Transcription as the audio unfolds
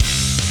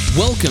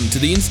Welcome to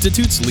the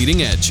Institute's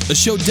Leading Edge, a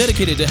show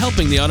dedicated to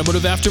helping the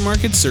automotive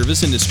aftermarket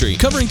service industry.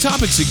 Covering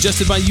topics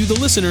suggested by you, the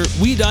listener,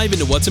 we dive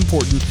into what's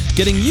important,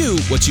 getting you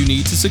what you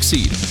need to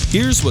succeed.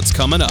 Here's what's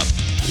coming up.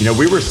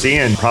 We were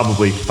seeing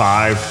probably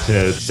 5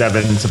 to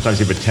 7,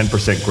 sometimes even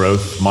 10%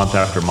 growth month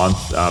after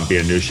month,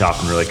 being a new shop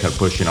and really kind of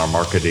pushing our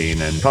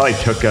marketing. And probably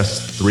took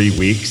us 3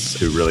 weeks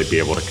to really be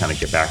able to kind of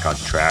get back on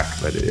track.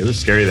 But it was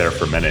scary there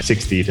for a minute.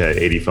 60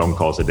 to 80 phone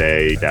calls a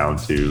day down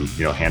to,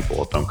 a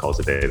handful of phone calls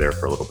a day there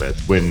for a little bit.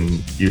 When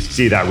you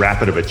see that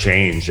rapid of a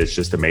change, it's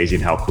just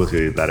amazing how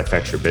quickly that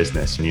affects your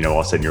business. And, all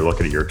of a sudden you're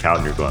looking at your account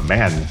and you're going,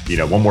 man,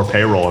 one more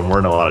payroll and we're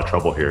in a lot of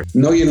trouble here.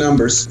 Know your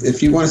numbers.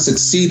 If you want to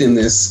succeed in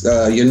this,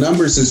 your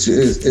numbers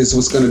is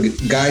what's going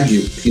to guide you.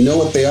 If you know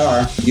what they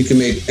are, you can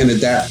make and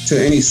adapt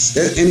to any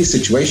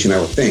situation, I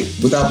would think,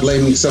 without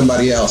blaming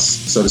somebody else,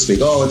 so to speak.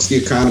 Oh, it's the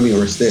economy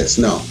or it's this.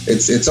 No,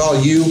 it's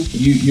all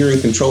you're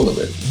in control of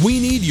it. We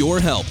need your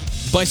help.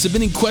 By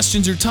submitting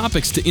questions or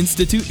topics to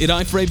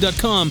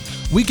institute@ifrave.com,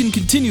 we can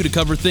continue to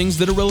cover things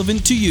that are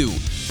relevant to you.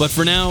 But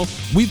for now,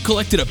 we've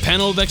collected a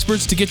panel of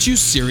experts to get you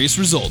serious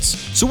results.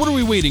 So what are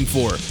we waiting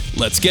for?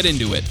 Let's get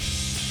into it.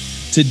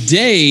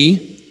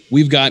 Today,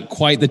 we've got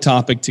quite the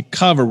topic to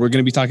cover. We're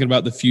going to be talking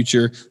about the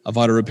future of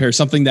auto repair,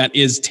 something that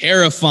is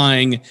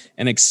terrifying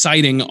and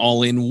exciting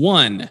all in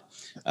one.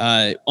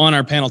 On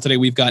our panel today,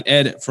 we've got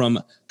Ed from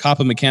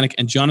Coppa Mechanic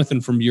and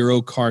Jonathan from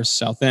Euro Car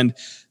South End.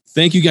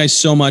 Thank you guys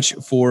so much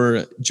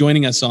for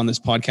joining us on this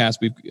podcast.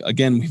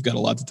 We've got a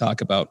lot to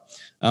talk about.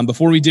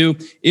 Before we do,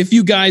 if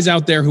you guys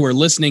out there who are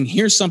listening,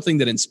 here's something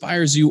that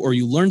inspires you or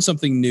you learn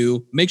something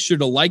new, make sure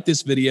to like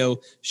this video,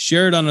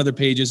 share it on other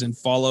pages, and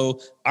follow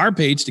our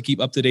page to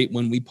keep up to date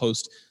when we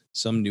post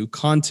some new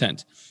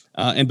content.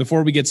 And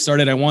before we get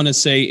started, I want to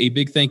say a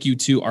big thank you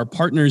to our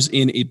partners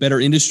in A Better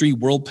Industry,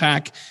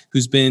 Worldpac,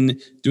 who's been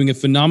doing a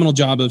phenomenal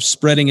job of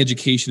spreading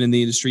education in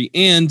the industry,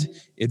 and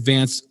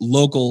Advanced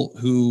Local,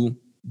 who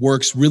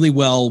works really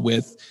well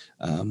with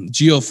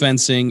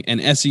geofencing and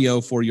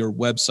SEO for your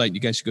website. You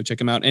guys should go check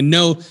them out. And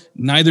no,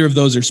 neither of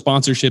those are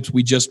sponsorships.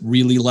 We just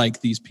really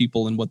like these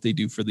people and what they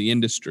do for the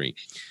industry.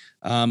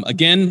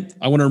 Again,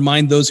 I want to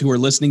remind those who are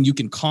listening, you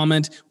can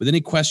comment with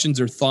any questions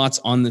or thoughts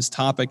on this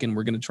topic, and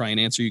we're going to try and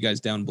answer you guys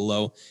down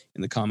below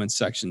in the comments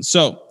section.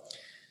 So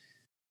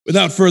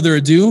without further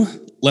ado,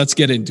 let's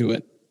get into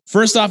it.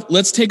 First off,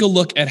 let's take a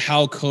look at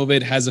how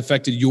COVID has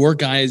affected your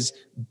guys'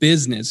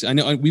 business. I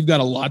know we've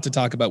got a lot to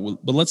talk about,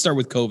 but let's start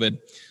with COVID.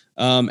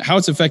 How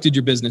it's affected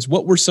your business.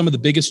 What were some of the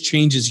biggest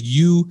changes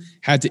you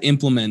had to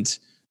implement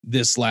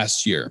this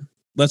last year?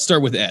 Let's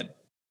start with Ed.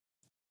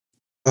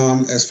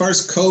 As far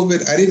as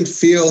COVID, I didn't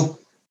feel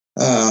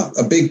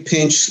a big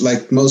pinch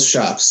like most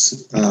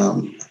shops.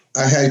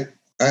 I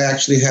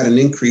actually had an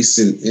increase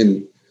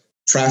in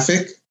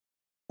traffic.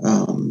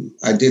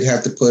 I did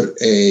have to put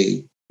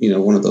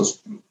one of those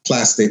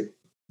plastic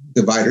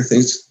divider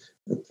things,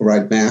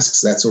 provide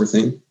masks, that sort of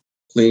thing,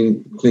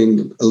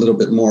 clean a little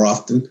bit more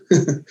often.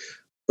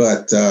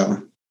 But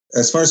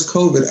as far as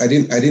COVID, I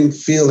didn't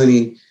feel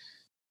any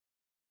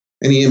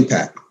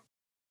impact.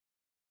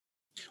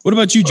 What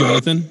about you,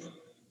 Jonathan?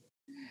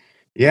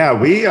 Yeah,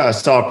 we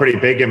saw a pretty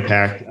big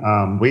impact.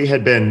 We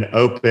had been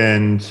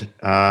opened,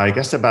 I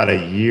guess, about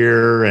a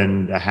year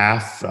and a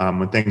half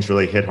when things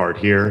really hit hard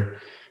here.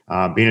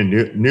 Being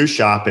a new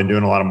shop and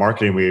doing a lot of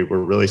marketing, we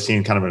were really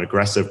seeing kind of an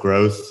aggressive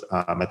growth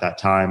at that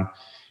time.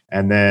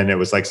 And then it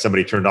was like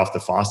somebody turned off the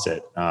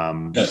faucet.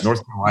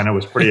 North Carolina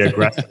was pretty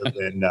aggressive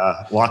in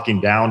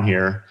locking down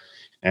here.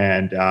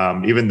 And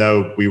even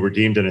though we were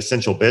deemed an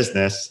essential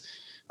business,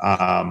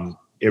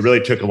 it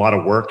really took a lot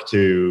of work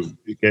to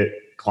get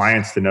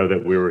clients to know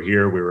that we were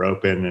here, we were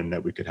open, and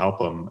that we could help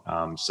them.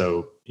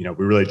 So we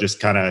really just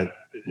kind of,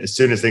 as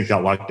soon as things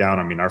got locked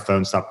down, our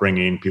phones stopped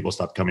ringing, people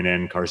stopped coming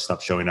in, cars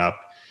stopped showing up.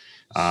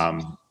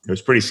 It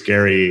was pretty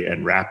scary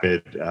and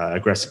rapid,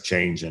 aggressive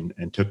change,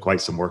 and took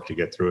quite some work to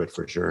get through it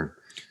for sure.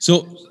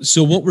 So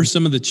what were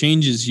some of the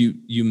changes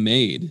you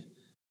made?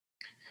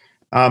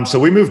 So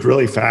we moved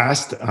really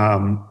fast.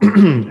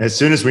 As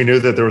soon as we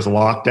knew that there was a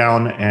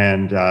lockdown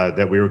and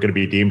that we were going to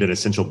be deemed an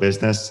essential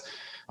business,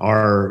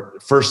 our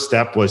first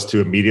step was to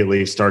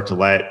immediately start to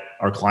let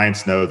our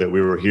clients know that we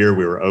were here,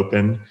 we were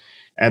open.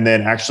 And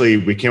then actually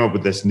we came up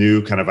with this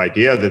new kind of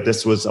idea that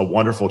this was a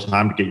wonderful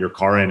time to get your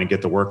car in and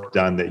get the work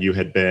done that you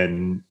had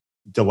been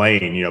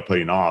delaying,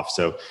 putting off.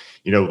 So,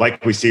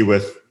 like we see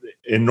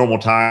in normal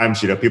times,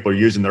 people are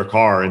using their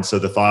car. And so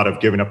the thought of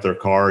giving up their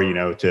car,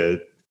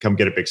 to come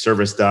get a big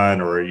service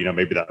done, or,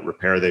 maybe that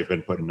repair they've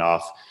been putting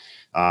off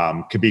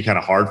could be kind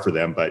of hard for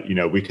them. But,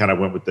 we kind of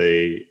went with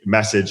the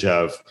message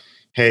of,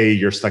 hey,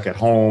 you're stuck at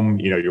home,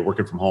 you're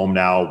working from home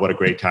now. What a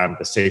great time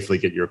to safely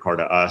get your car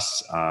to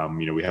us.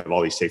 We have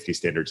all these safety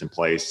standards in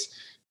place,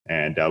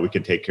 and we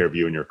can take care of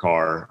you and your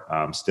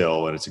car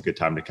still. And it's a good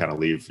time to kind of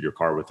leave your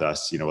car with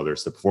us, whether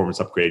it's the performance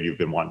upgrade you've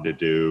been wanting to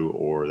do,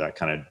 or that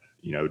kind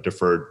of,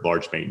 deferred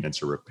large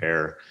maintenance or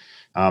repair.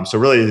 So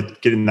really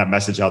getting that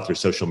message out through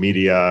social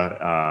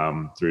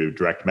media, through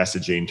direct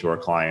messaging to our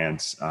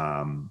clients,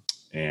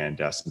 and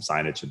some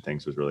signage and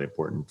things was really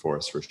important for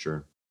us for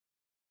sure.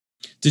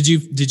 Did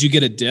you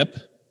get a dip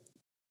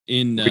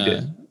in?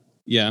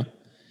 Yeah.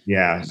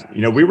 Yeah.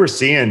 We were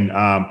seeing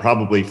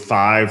probably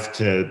 5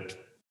 to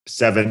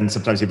 7,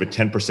 sometimes even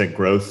 10%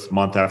 growth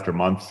month after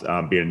month,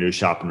 being a new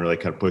shop and really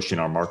kind of pushing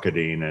our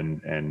marketing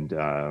and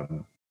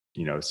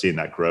seeing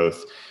that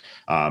growth.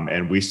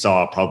 And we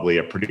saw probably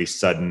a pretty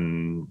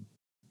sudden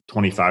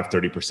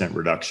 25-30%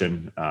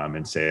 reduction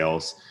in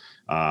sales.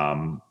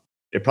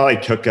 It probably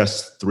took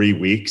us 3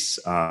 weeks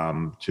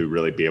to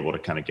really be able to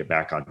kind of get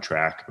back on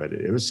track, but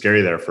it was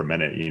scary there for a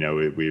minute.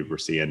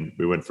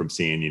 We went from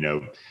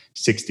seeing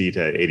 60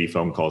 to 80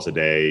 phone calls a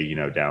day,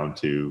 down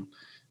to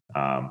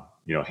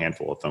a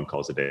handful of phone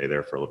calls a day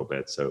there for a little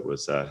bit. So it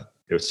was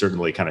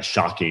certainly kind of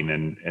shocking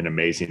and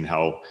amazing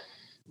how,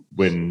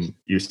 when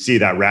you see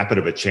that rapid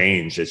of a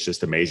change, it's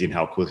just amazing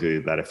how quickly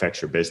that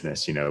affects your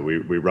business. We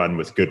run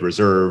with good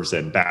reserves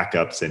and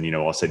backups, and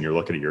all of a sudden you're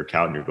looking at your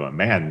account and you're going,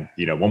 man,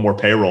 one more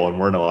payroll and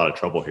we're in a lot of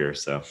trouble here.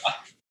 So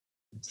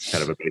it's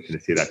kind of amazing to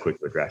see that quick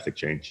of a drastic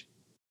change.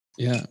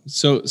 Yeah.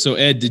 So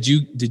Ed, did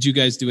you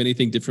guys do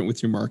anything different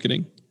with your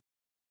marketing?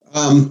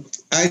 I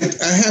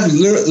have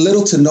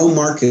little to no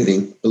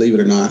marketing, believe it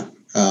or not.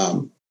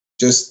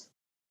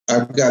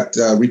 I've got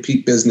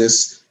repeat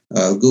business.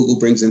 Google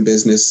brings in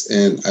business,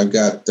 and I've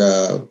got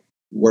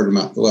word of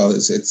mouth. Well,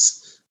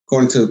 it's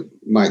according to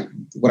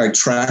what I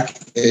track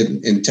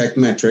in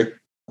TechMetric.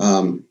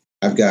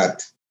 I've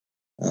got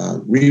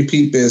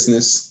repeat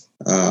business,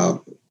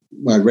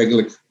 my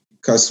regular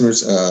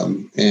customers,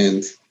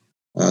 and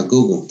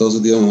Google. Those are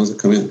the only ones that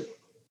come in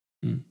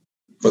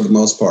for the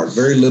most part.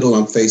 Very little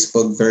on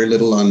Facebook, very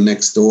little on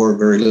Nextdoor,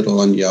 very little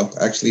on Yelp.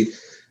 Actually,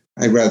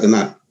 I'd rather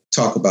not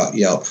talk about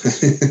Yelp.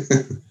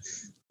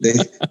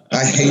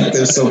 I hate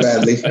them so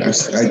badly.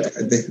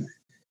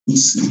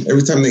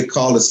 Every time they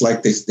call, it's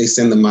like they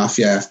send the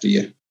mafia after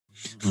you.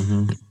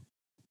 Mm-hmm.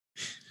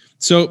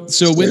 So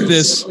with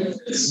this,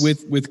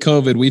 with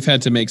COVID, we've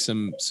had to make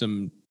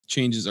some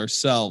changes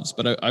ourselves.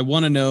 But I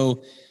want to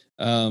know.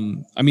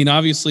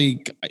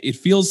 Obviously, it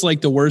feels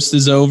like the worst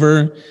is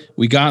over.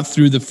 We got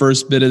through the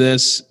first bit of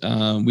this.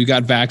 We've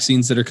got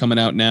vaccines that are coming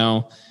out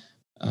now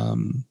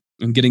and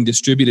getting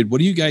distributed. What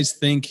do you guys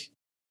think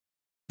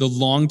the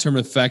long-term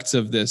effects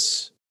of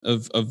this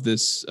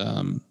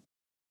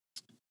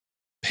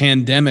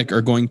pandemic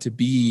are going to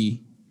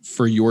be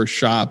for your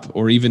shop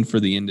or even for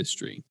the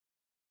industry?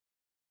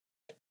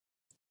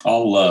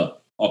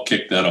 I'll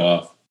kick that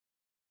off.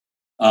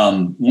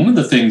 One of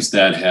the things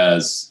that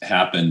has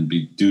happened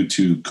due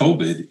to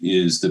COVID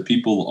is that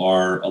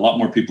a lot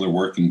more people are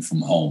working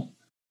from home.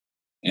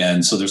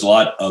 And so there's a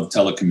lot of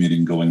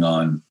telecommuting going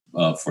on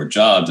for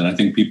jobs. And I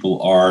think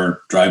people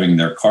are driving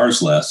their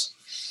cars less.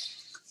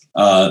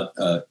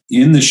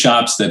 In the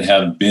shops that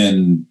have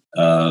been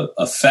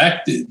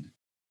affected,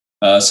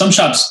 some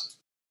shops,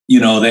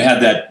 they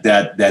had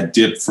that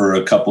dip for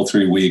a couple,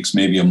 3 weeks,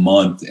 maybe a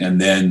month. And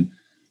then,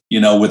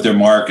 with their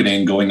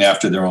marketing, going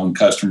after their own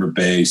customer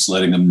base,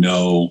 letting them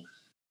know,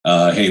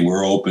 hey,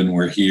 we're open,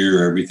 we're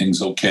here,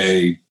 everything's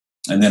okay.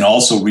 And then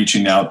also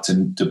reaching out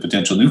to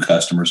potential new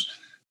customers.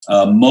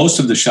 Most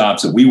of the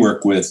shops that we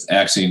work with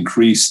actually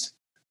increased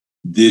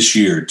this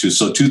year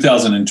so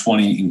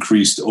 2020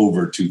 increased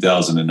over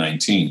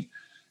 2019,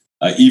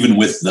 even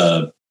with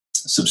the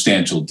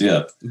substantial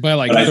dip by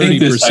like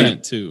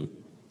 30% too.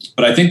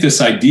 But I think this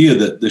idea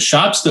that the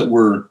shops that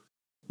were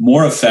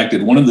more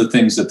affected, one of the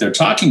things that they're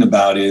talking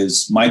about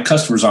is my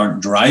customers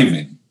aren't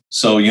driving.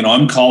 So,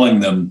 I'm calling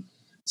them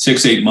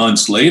 6-8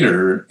 months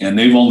later and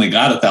they've only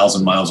got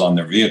 1,000 miles on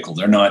their vehicle.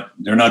 They're not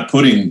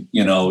putting,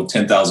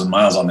 10,000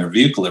 miles on their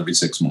vehicle every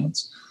 6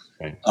 months.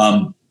 Right.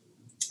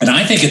 And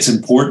I think it's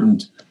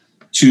important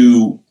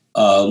to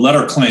let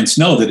our clients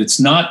know that it's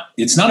not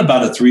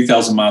about a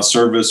 3,000 mile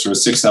service or a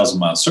 6,000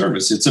 mile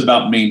service. It's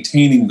about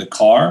maintaining the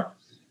car.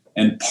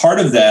 And part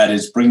of that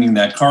is bringing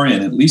that car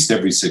in at least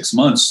every 6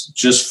 months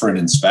just for an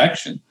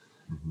inspection.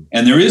 Mm-hmm.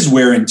 And there is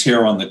wear and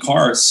tear on the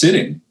car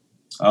sitting.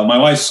 I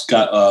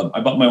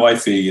bought my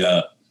wife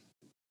a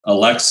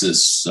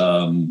Lexus,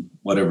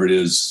 whatever it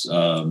is,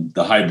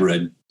 the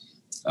hybrid.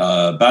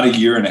 About a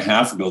year and a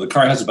half ago. The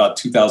car has about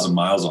 2,000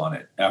 miles on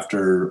it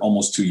after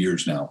almost 2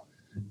 years now.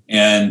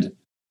 And,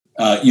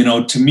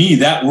 to me,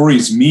 that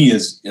worries me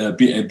as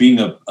being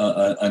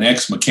an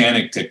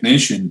ex-mechanic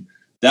technician.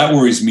 That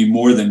worries me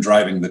more than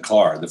driving the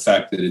car, the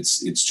fact that it's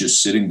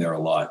just sitting there a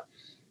lot.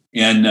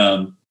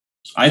 And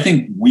I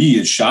think we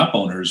as shop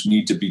owners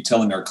need to be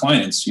telling our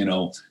clients,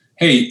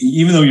 hey,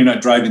 even though you're not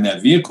driving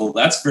that vehicle,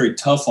 that's very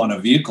tough on a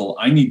vehicle.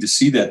 I need to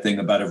see that thing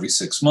about every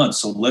 6 months.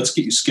 So let's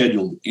get you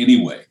scheduled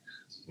anyway.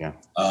 Yeah.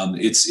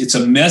 It's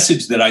a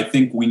message that I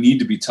think we need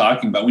to be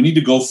talking about. We need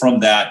to go from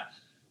that,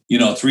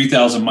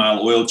 3,000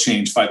 mile oil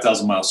change,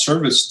 5,000 mile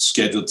service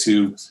schedule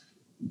to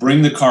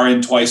bring the car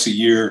in twice a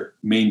year,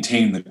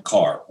 maintain the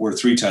car, or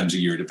 3 times a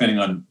year, depending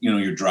on,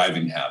 your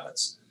driving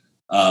habits.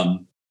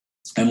 And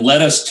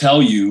let us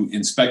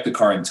inspect the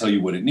car and tell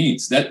you what it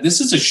needs.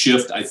 This is a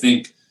shift, I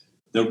think,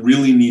 that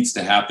really needs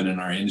to happen in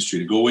our industry,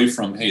 to go away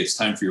from, hey, it's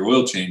time for your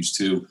oil change,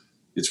 to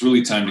it's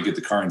really time to get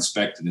the car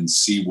inspected and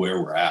see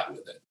where we're at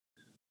with it.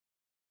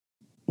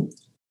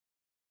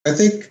 I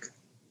think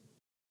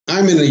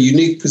I'm in a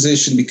unique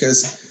position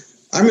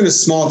because I'm in a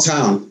small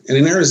town, and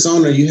in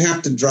Arizona, you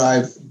have to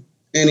drive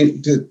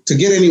to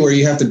get anywhere.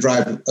 You have to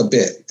drive a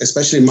bit,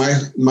 especially in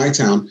my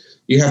town.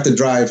 You have to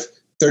drive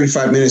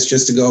 35 minutes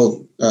just to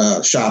go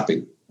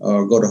shopping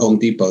or go to Home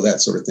Depot,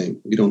 that sort of thing.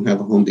 We don't have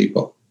a Home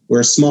Depot.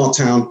 We're a small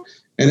town,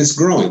 and it's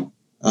growing.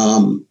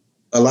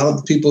 A lot of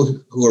the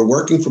people who are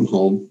working from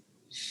home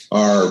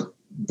are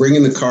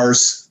bringing the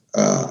cars,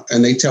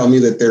 and they tell me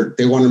that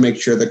they want to make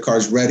sure the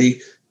car's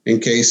ready in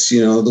case,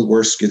 the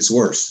worst gets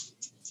worse,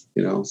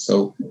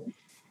 so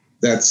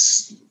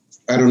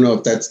I don't know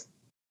if that's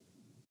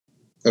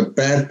a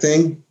bad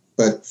thing,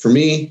 but for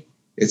me,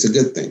 it's a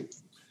good thing.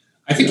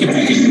 I think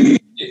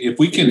if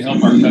we can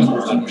help our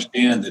customers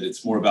understand that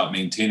it's more about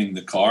maintaining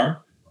the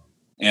car,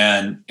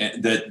 and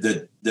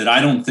that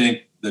I don't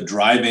think the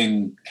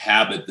driving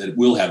habit that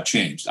will have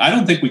changed. I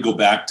don't think we go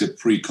back to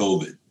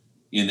pre-COVID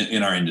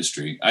in our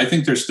industry. I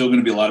think there's still going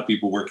to be a lot of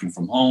people working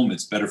from home.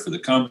 It's better for the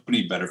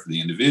company, better for the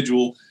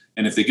individual.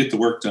 And if they get the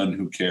work done,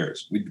 who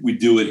cares? We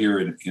do it here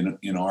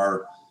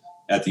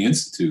at the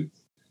Institute.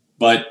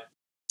 But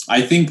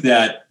I think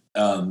that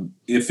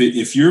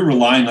if you're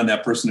relying on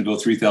that person to go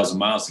 3,000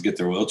 miles to get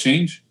their oil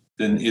change,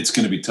 then it's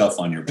going to be tough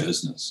on your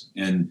business.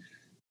 And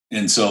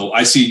so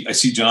I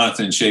see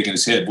Jonathan shaking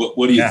his head.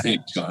 What do you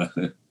think,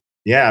 Jonathan?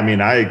 Yeah, I mean,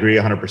 I agree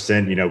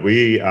 100%.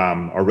 We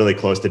are really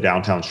close to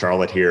downtown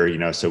Charlotte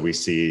here, so we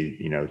see,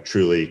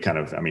 truly kind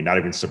of, not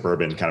even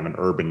suburban, kind of an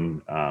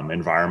urban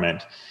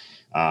environment.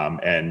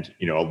 And,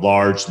 a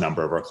large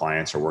number of our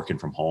clients are working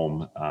from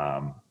home.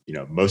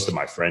 Most of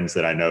my friends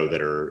that I know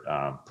that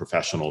are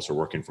professionals are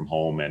working from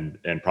home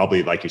and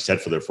probably, like you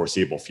said, for their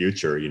foreseeable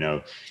future.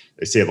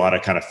 They see a lot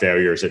of kind of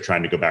failures at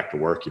trying to go back to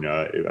work.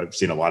 I've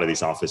seen a lot of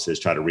these offices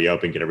try to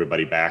reopen, get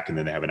everybody back, and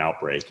then they have an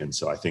outbreak. And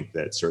so I think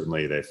that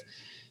certainly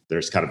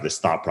there's kind of this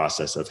thought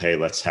process of, hey,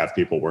 let's have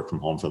people work from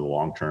home for the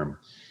long term.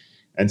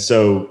 And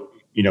so,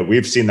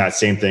 we've seen that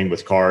same thing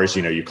with cars.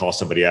 You call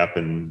somebody up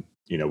and,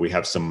 we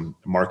have some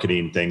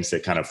marketing things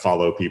that kind of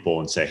follow people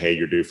and say, hey,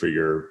 you're due for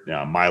your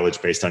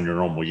mileage based on your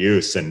normal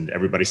use. And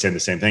everybody's saying the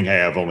same thing.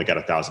 Hey, I've only got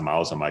 1,000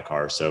 miles on my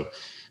car. So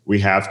we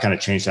have kind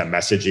of changed that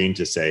messaging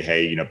to say,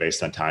 hey,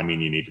 based on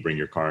timing, you need to bring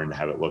your car in to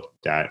have it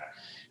looked at.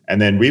 And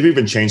then we've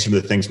even changed some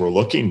of the things we're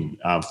looking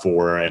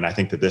for. And I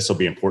think that this will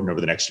be important over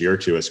the next year or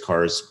two as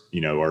cars,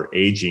 are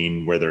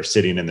aging where they're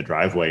sitting in the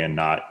driveway and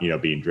not,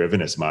 being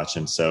driven as much.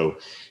 And so,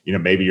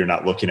 maybe you're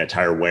not looking at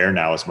tire wear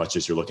now as much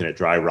as you're looking at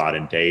dry rot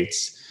and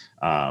dates.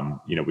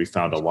 We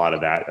found a lot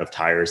of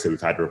tires that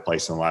we've had to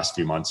replace in the last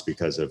few months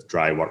because of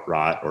dry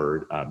rot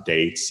or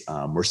dates.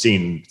 We're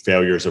seeing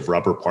failures of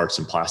rubber parts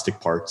and plastic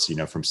parts,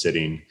 from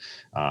sitting,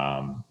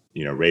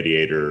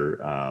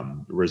 radiator,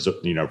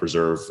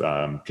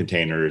 reserve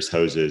containers,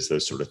 hoses,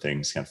 those sort of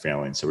things kind of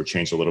failing. So we're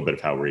changed a little bit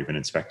of how we're even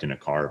inspecting a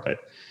car. But,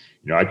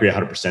 I agree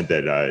 100%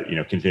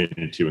 that,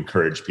 continuing to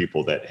encourage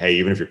people that, hey,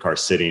 even if your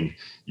car's sitting,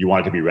 you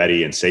want it to be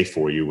ready and safe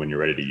for you when you're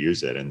ready to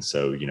use it. And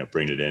so,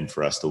 bring it in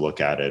for us to look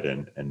at it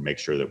and make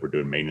sure that we're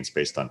doing maintenance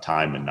based on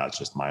time and not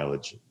just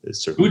mileage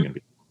is certainly going to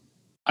be.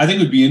 I think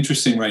it would be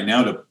interesting right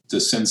now to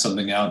send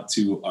something out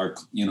to our,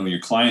 your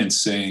clients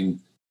saying,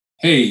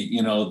 hey,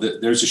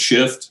 there's a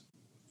shift,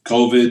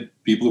 COVID,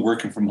 people are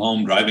working from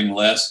home, driving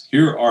less.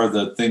 Here are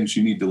the things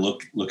you need to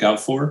look out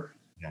for.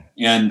 Yeah.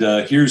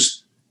 And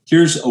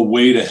here's a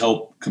way to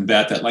help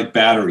combat that, like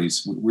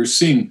batteries. We're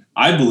seeing,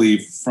 I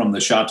believe from the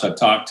shops I've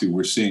talked to,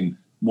 we're seeing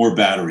more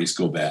batteries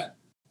go bad,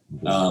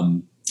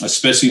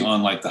 especially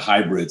on like the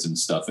hybrids and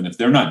stuff. And if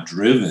they're not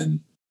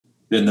driven,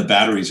 then the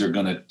batteries they're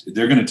going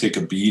to take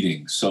a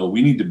beating. So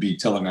we need to be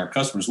telling our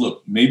customers,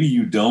 look, maybe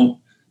you don't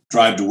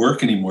drive to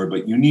work anymore,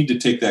 but you need to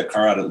take that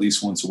car out at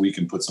least once a week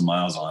and put some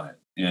miles on it.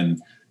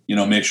 And,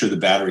 make sure the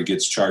battery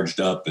gets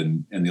charged up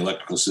and the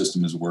electrical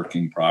system is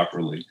working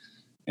properly.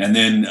 And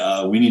then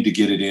we need to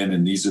get it in.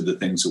 And these are the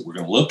things that we're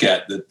going to look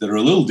at that are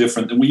a little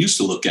different than we used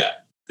to look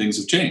at. Things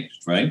have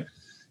changed, right?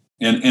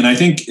 And I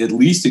think at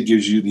least it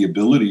gives you the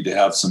ability to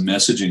have some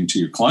messaging to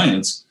your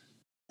clients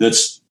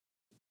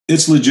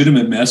it's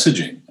legitimate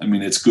messaging.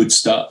 It's good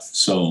stuff.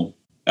 So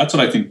that's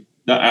what I think.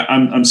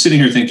 I'm sitting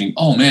here thinking,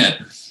 oh,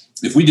 man,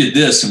 if we did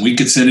this and we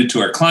could send it to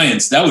our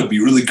clients, that would be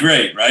really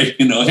great, right?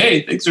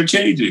 Hey, things are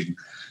changing.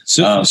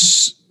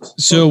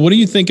 So what do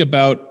you think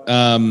about,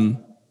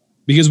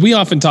 because we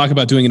often talk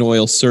about doing an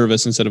oil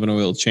service instead of an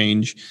oil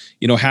change,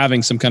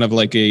 having some kind of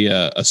like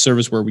a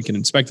service where we can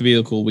inspect the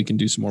vehicle, we can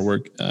do some more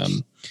work,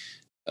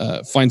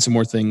 find some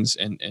more things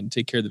and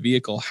take care of the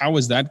vehicle. How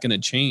is that going to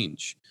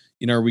change?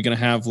 Are we going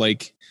to have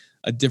like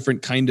a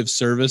different kind of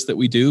service that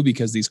we do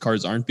because these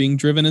cars aren't being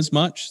driven as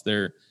much?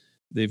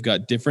 They've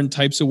got different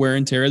types of wear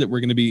and tear that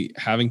we're going to be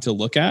having to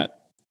look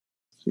at.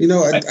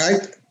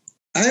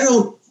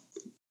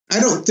 I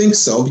don't think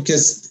so,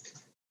 because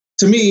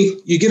to me,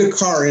 you get a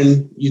car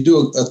in, you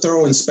do a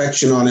thorough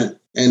inspection on it,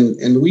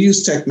 and we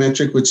use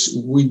Techmetric, which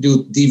we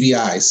do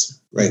DVIs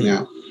right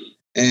now.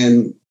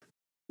 And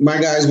my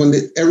guys,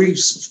 every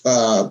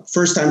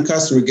first-time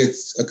customer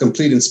gets a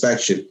complete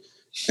inspection,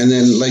 And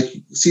then, like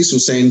Cecil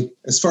was saying,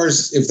 as far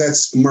as if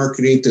that's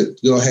marketing to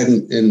go ahead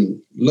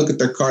and look at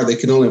their car, they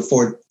can only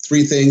afford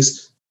 3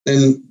 things.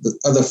 Then the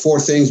other 4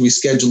 things, we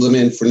schedule them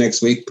in for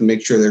next week to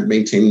make sure they're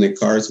maintaining their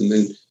cars. And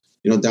then,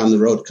 down the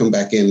road, come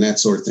back in, that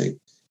sort of thing.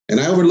 And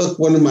I overlook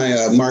one of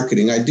my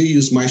marketing. I do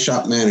use my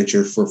shop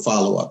manager for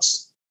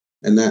follow-ups.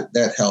 And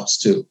that helps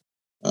too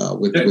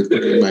with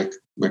getting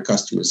my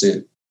customers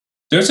in.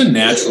 There's a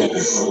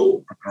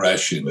natural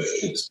progression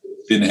that's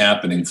been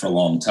happening for a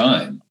long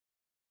time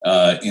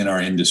in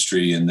our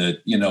industry, and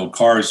that,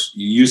 cars,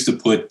 you used to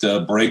put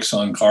brakes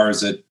on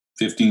cars at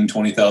 15,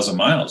 20,000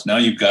 miles. Now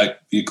you've got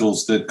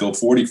vehicles that go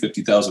 40,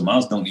 50,000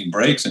 miles, don't need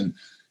brakes. And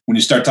when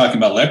you start talking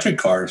about electric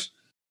cars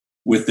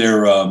with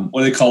their, what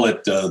do they call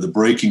it? The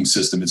braking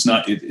system. It's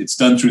not, it's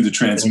done through the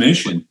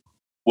transmission.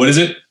 What is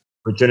it?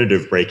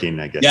 Regenerative braking,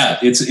 I guess. Yeah.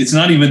 It's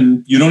not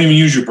even, you don't even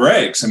use your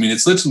brakes. I mean,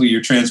 it's literally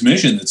your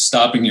transmission that's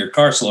stopping your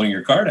car, slowing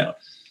your car down,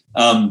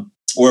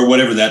 or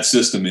whatever that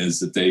system is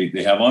that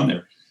they have on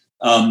there.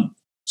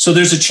 So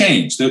there's a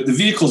change. The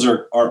vehicles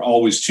are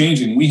always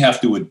changing. We have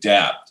to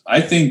adapt.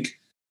 I think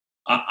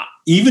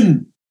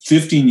even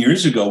 15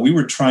 years ago, we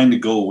were trying to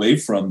go away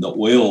from the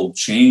oil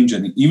change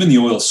and even the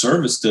oil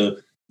service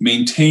to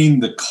maintain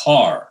the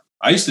car.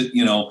 I used to,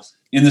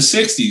 in the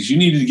 60s, you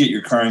needed to get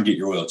your car and get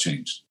your oil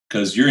changed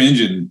because your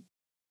engine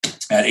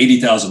at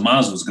 80,000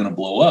 miles was going to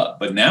blow up.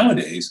 But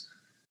nowadays,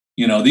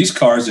 these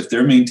cars, if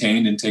they're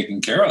maintained and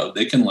taken care of,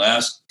 they can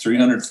last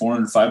 300,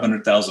 400,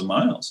 500,000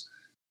 miles.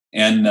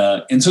 And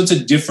so it's a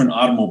different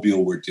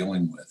automobile we're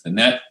dealing with. And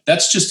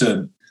that's just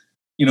COVID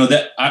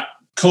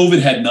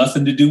had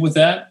nothing to do with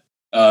that.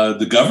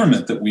 The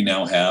government that we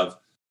now have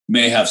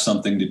may have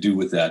something to do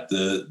with that.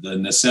 The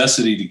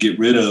necessity to get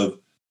rid of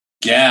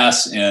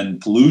gas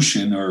and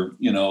pollution or,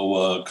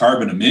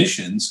 carbon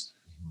emissions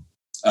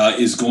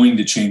is going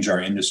to change our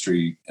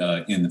industry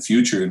in the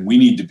future. And we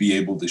need to be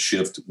able to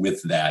shift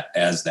with that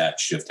as that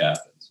shift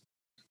happens.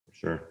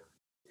 Sure.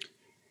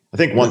 I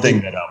think one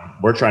thing that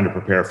we're trying to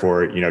prepare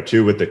for,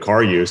 too, with the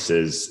car use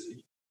is,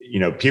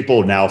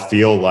 people now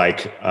feel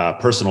like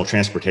personal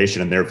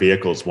transportation in their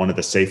vehicle is one of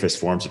the safest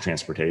forms of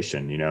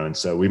transportation, and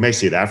so we may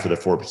see that for the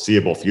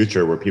foreseeable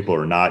future where people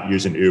are not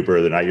using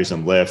Uber, they're not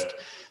using Lyft,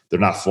 they're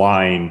not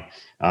flying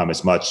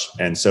as much.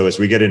 And so as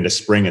we get into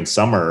spring and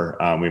summer,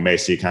 we may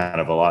see kind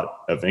of a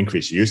lot of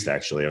increased use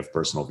actually of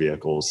personal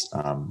vehicles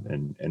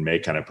and may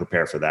kind of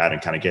prepare for that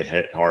and kind of get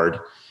hit hard.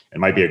 It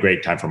might be a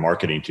great time for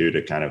marketing too,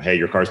 to kind of, hey,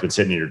 your car's been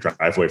sitting in your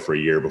driveway for a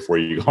year before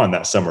you go on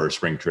that summer or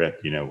spring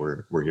trip.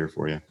 We're here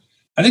for you.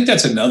 I think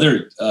that's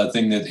another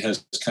thing that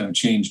has kind of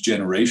changed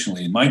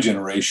generationally. In my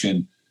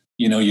generation,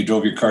 you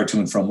drove your car to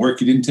and from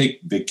work. You didn't take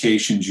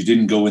vacations. You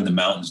didn't go in the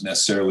mountains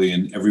necessarily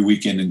and every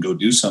weekend and go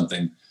do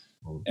something.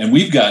 And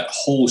we've got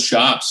whole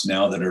shops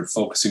now that are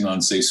focusing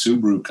on, say,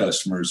 Subaru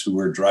customers who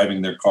are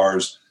driving their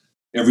cars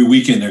every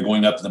weekend. They're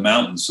going up to the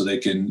mountains so they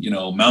can,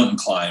 mountain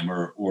climb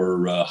or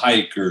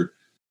hike or,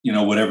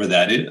 whatever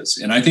that is.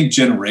 And I think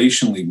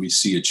generationally we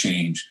see a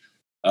change.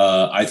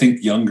 I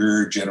think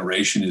younger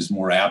generation is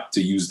more apt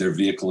to use their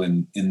vehicle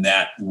in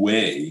that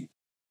way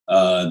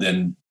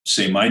than,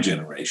 say, my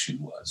generation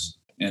was.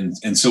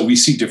 And so we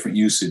see different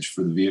usage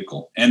for the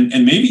vehicle and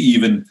maybe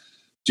even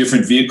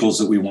different vehicles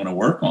that we want to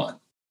work on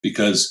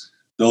because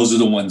those are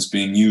the ones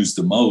being used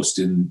the most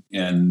and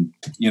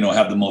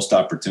have the most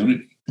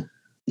opportunity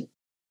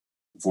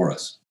for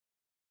us.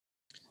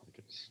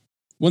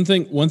 One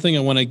thing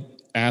I want to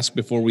ask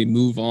before we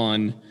move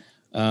on.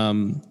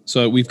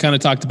 So we've kind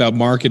of talked about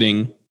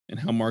marketing and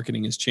how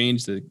marketing has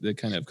changed the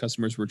kind of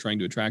customers we're trying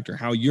to attract, or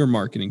how you're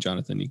marketing,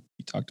 Jonathan. You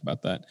talked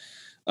about that.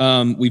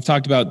 We've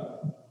talked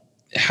about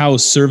how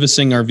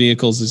servicing our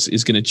vehicles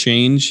is going to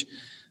change,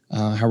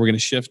 how we're going to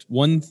shift.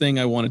 One thing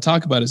I want to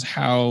talk about is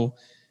how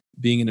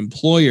being an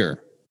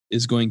employer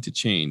is going to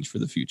change for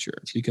the future,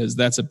 because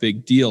that's a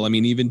big deal. I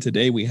mean, even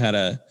today we had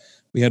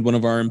one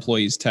of our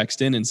employees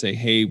text in and say,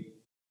 hey,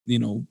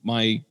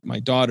 my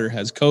daughter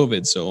has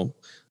COVID, so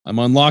I'm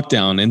on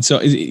lockdown. And so,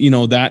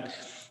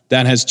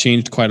 that has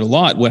changed quite a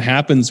lot. What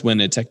happens when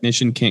a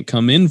technician can't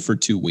come in for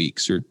 2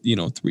 weeks or,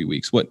 3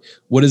 weeks? What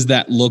does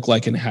that look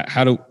like? And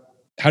how do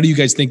you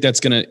guys think that's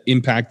going to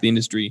impact the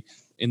industry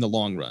in the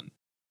long run?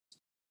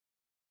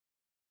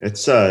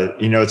 It's,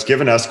 it's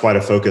given us quite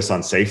a focus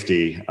on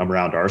safety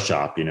around our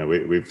shop.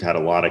 We've had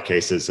a lot of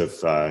cases of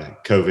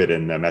COVID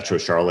in the Metro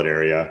Charlotte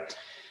area.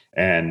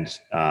 And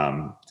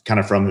kind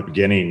of from the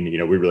beginning,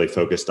 we really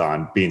focused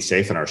on being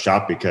safe in our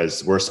shop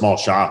because we're a small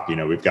shop.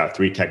 We've got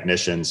 3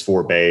 technicians,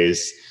 4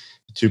 bays,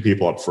 2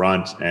 people up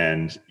front.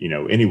 And,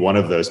 any one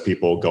of those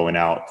people going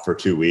out for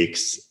 2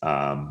 weeks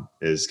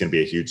is going to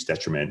be a huge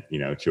detriment,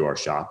 to our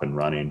shop and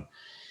running.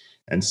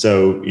 And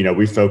so,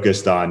 we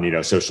focused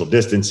on, social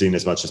distancing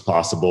as much as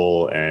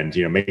possible and,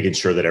 making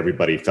sure that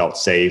everybody felt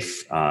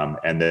safe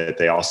and that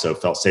they also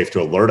felt safe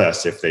to alert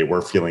us if they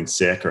were feeling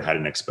sick or had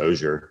an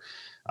exposure.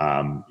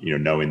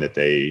 Knowing that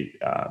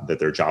that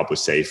their job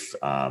was safe,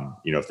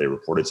 if they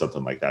reported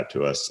something like that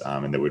to us,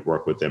 and that we'd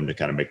work with them to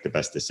kind of make the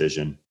best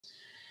decision.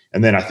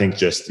 And then I think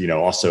just,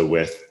 also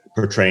with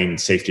portraying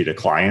safety to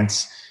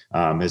clients,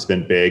 has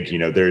been big.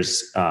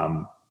 There's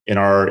in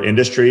our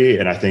industry,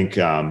 and I think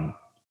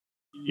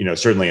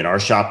certainly in our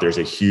shop, there's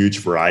a huge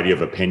variety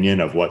of opinion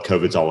of what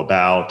COVID's all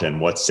about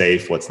and what's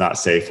safe, what's not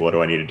safe, what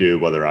do I need to do,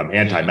 whether I'm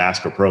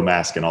anti-mask or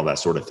pro-mask and all that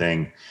sort of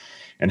thing.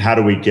 And how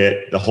do we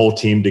get the whole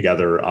team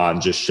together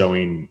on just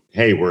showing,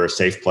 hey, we're a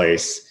safe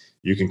place.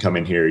 You can come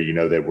in here,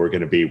 that we're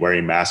going to be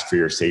wearing masks for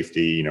your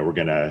safety. We're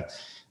going to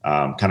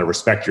kind of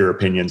respect your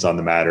opinions on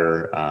the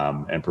matter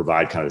and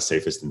provide kind of the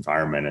safest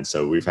environment. And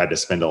so we've had to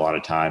spend a lot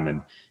of time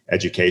and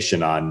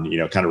education on,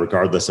 kind of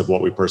regardless of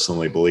what we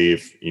personally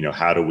believe,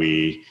 how do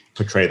we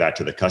portray that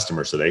to the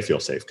customer so they feel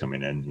safe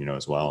coming in,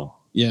 as well.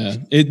 Yeah,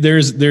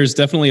 there's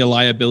definitely a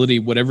liability,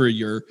 whatever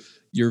your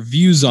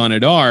views on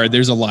it are,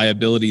 there's a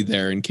liability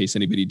there in case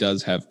anybody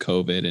does have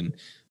COVID. And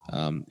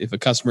if a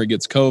customer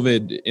gets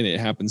COVID and it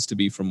happens to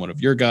be from one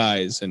of your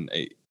guys, and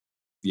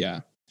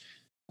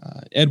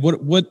Ed,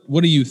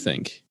 what do you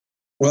think?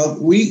 Well,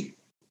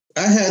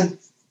 I had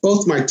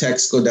both my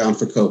techs go down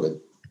for COVID,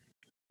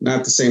 not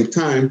at the same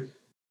time.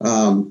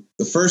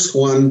 The first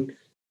one,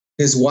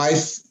 his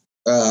wife,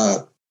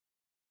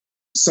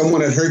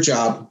 someone at her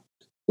job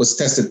was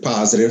tested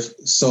positive.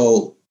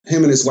 So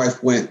him and his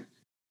wife went,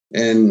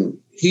 and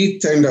he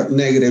turned up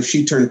negative.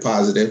 She turned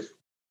positive.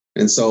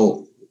 And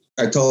so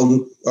I told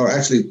him, or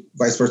actually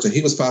vice versa,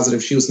 he was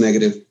positive, she was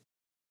negative.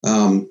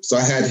 So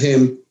I had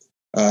him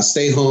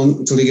stay home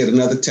until he get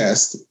another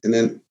test. And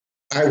then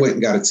I went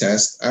and got a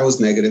test. I was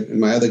negative,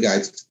 and my other guy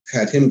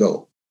had him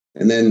go.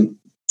 And then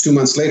 2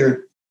 months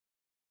later,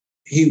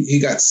 he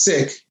got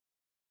sick,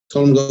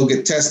 told him to go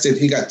get tested.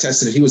 He got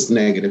tested. He was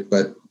negative.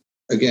 But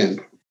again,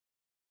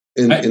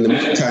 in the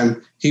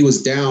meantime, he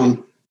was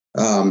down.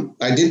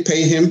 I did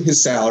pay him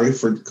his salary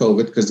for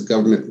COVID because the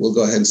government will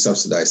go ahead and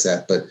subsidize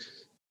that. But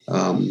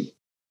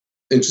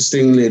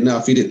interestingly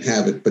enough, he didn't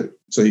have it. But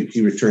so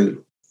he returned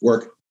to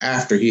work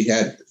after he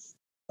had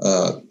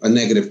a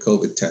negative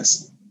COVID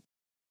test.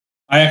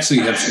 I actually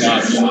have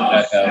shops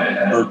that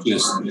have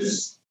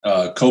purchased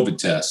COVID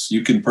tests.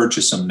 You can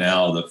purchase them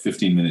now, the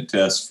 15-minute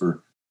tests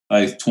for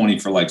 20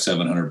 for like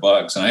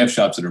 $700. And I have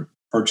shops that are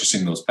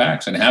purchasing those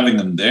packs and having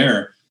them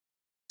there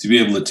to be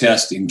able to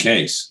test in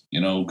case,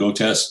 go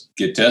test,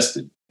 get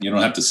tested. You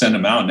don't have to send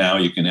them out now.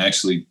 You can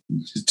actually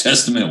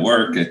test them at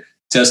work,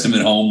 test them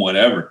at home,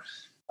 whatever.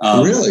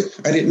 Really?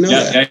 I didn't know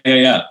that.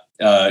 Yeah.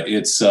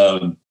 It's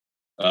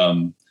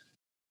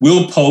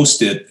we'll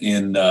post it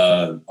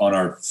on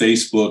our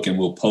Facebook, and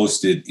we'll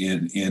post it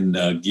in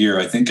Gear.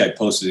 I think I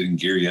posted it in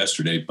Gear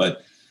yesterday,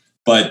 but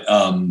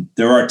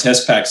there are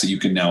test packs that you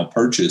can now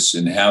purchase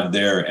and have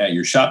there at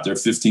your shop. They're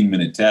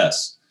 15-minute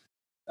tests.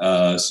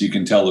 So you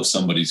can tell if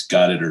somebody's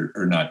got it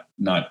or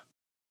not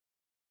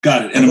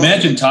got it. And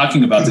imagine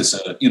talking about this,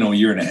 a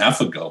year and a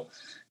half ago,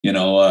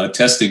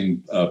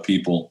 testing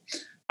people.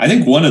 I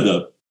think one of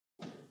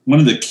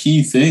the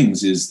key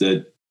things is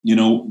that,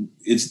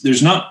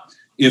 there's not,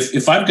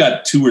 if I've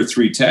got 2 or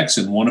 3 techs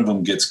and one of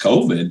them gets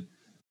COVID,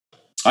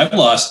 I've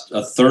lost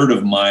a third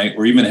of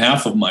or even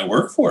half of my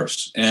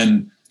workforce.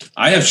 And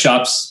I have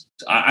shops,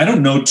 I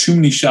don't know too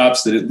many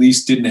shops that at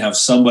least didn't have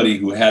somebody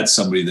who had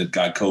somebody that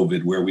got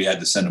COVID, where we had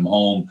to send them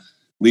home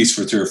at least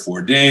for 3 or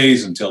 4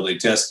 days until they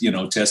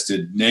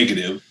tested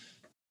negative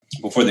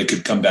before they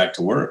could come back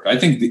to work. I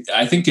think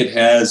it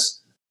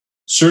has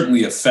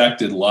certainly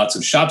affected lots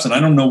of shops, and I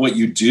don't know what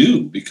you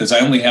do because I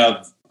only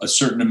have a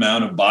certain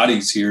amount of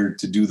bodies here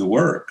to do the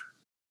work.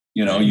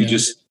 You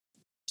just,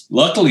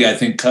 luckily, I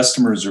think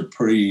customers are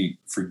pretty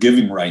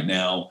forgiving right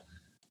now.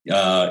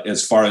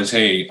 As far as,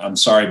 hey, I'm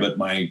sorry, but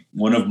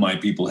one of my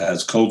people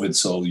has COVID,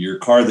 so your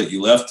car that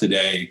you left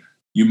today,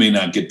 you may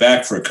not get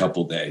back for a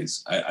couple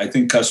days. I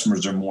think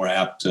customers are more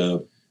apt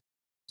to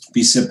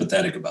be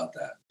sympathetic about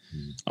that.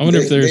 I wonder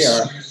if there's. They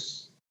are.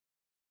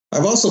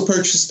 I've also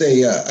purchased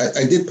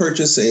I did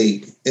purchase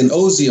an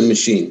Ozium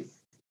machine.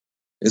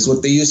 Is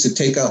what they use to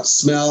take out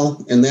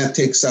smell, and that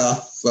takes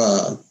off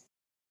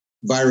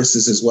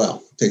viruses as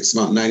well. It takes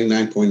about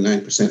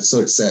 99.9%, so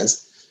it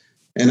says.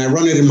 And I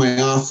run it in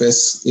my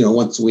office,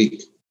 once a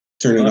week,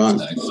 turn it on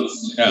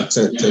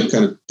to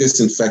kind of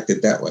disinfect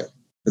it that way.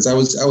 Because I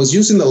was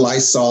using the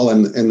Lysol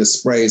and the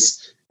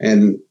sprays,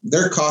 and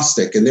they're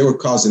caustic, and they were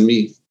causing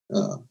me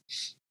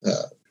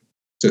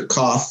to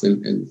cough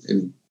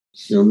and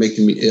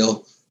making me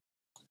ill.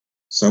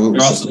 So I went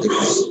with something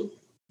different.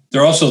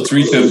 They're also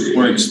 3 times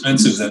more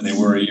expensive than they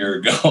were a year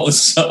ago.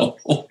 So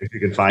if you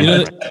can find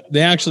it,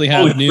 they actually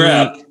have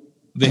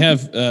They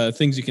have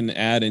things you can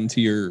add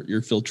into your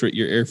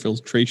air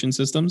filtration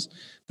systems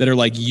that are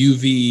like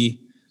UV,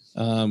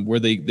 where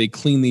they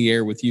clean the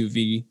air with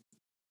UV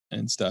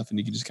and stuff, and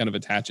you can just kind of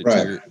attach it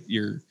to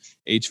your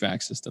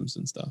HVAC systems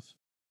and stuff.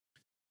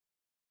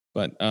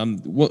 But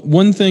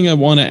one thing I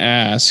want to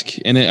ask,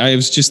 and I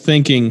was just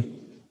thinking,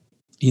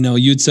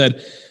 you'd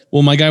said,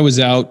 well, my guy was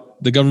out.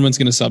 The government's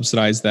going to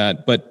subsidize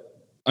that. But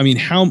I mean,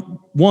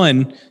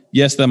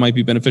 yes, that might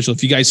be beneficial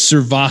if you guys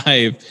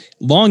survive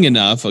long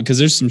enough, because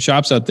there's some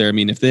shops out there. I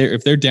mean, if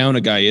they're down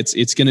a guy,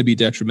 it's going to be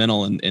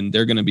detrimental, and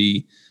they're going to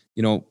be,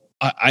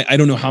 I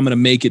don't know how I'm going to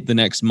make it the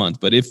next month,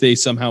 but if they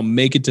somehow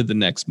make it to the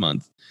next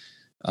month,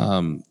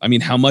 I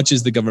mean, how much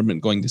is the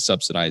government going to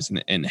subsidize,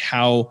 and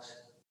how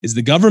is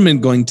the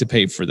government going to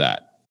pay for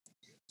that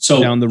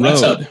down the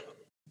road?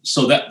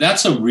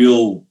 That's a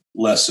real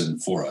lesson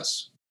for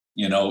us.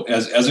 You know,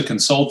 as a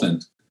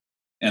consultant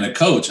and a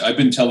coach, I've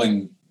been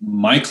telling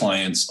my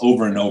clients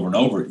over and over and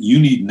over, you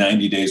need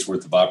 90 days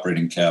worth of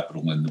operating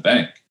capital in the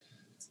bank.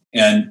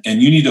 And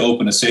you need to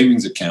open a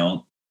savings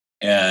account,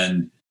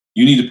 and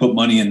you need to put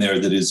money in there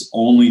that is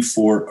only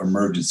for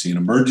emergency. An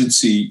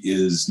emergency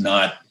is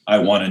not, I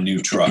want a new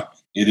truck.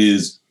 It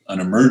is an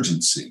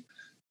emergency.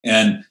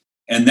 And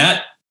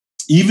that,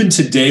 even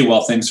today,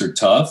 while things are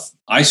tough,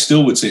 I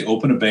still would say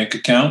open a bank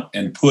account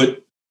and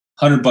put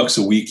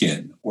 $100 a week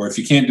in. Or if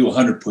you can't do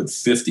 100, put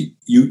 50.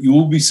 You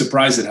will be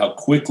surprised at how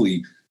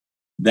quickly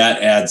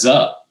that adds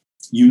up.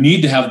 You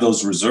need to have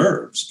those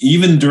reserves.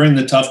 Even during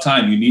the tough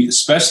time, you need,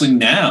 especially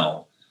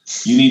now,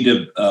 you need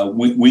to,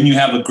 when you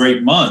have a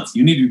great month,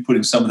 you need to be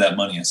putting some of that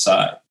money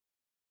aside.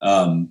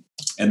 And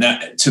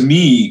that, to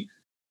me,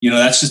 you know,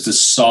 that's just a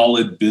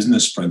solid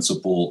business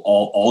principle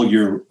all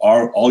year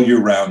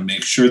round.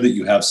 Make sure that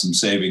you have some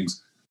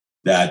savings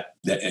that,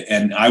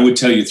 and I would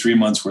tell you 3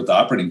 months worth of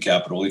operating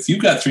capital. If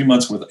you've got 3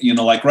 months worth, you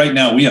know, like right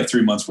now we have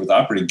 3 months worth of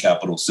operating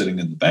capital sitting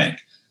in the bank.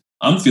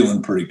 I'm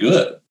feeling pretty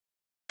good.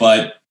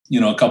 But, you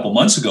know, a couple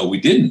months ago we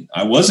didn't.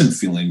 I wasn't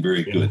feeling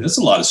very good. There's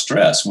a lot of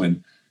stress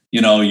when, you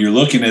know, you're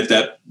looking at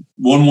that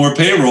one more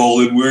payroll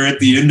and we're at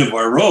the end of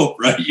our rope,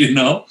 right? You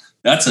know,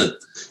 that's a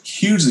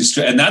hugely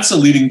and that's a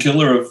leading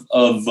killer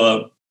of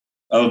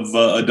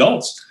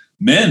adults.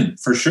 Men,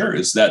 for sure,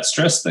 is that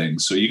stress thing.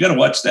 So you got to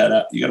watch that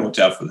out. You got to watch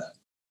out for that.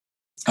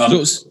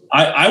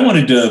 I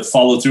wanted to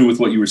follow through with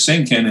what you were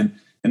saying, Ken,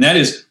 and that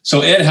is,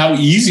 so Ed, how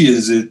easy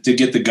is it to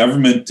get the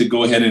government to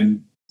go ahead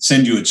and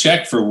send you a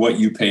check for what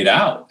you paid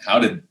out? How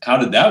did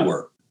that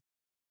work?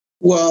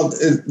 Well,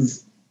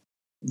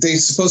 they're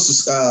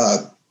supposed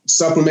to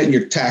supplement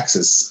your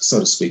taxes, so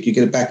to speak. You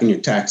get it back in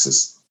your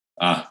taxes.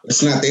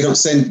 It's not. They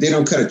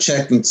don't cut a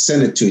check and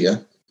send it to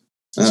you.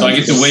 So I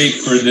get to wait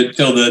for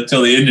till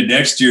the end of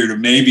next year to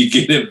maybe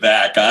get it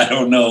back. I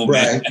don't know,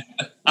 man.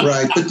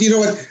 Right. But you know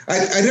what?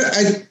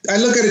 I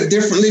look at it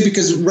differently,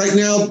 because right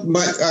now,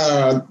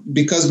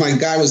 because my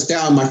guy was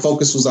down, my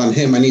focus was on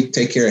him. I need to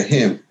take care of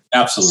him.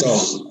 Absolutely.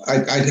 So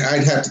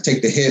I'd have to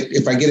take the hit.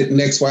 If I get it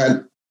next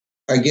one,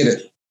 I get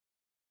it.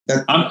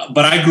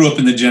 But I grew up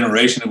in the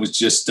generation. It was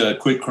just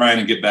quit crying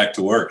and get back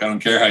to work. I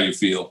don't care how you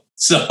feel.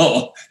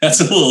 So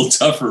that's a little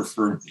tougher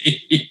for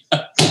me.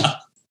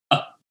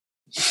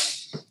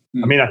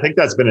 I mean, I think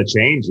that's been a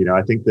change. You know,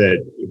 I think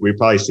that we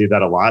probably see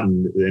that a lot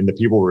in the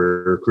people we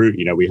recruit.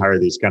 You know, we hire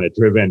these kind of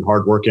driven,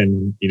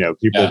 hardworking, you know,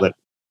 people that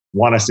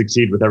want to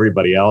succeed with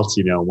everybody else,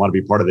 you know, want to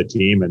be part of the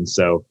team. And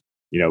so,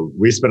 you know,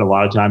 we spend a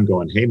lot of time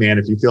going, hey, man,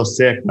 if you feel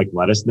sick, like,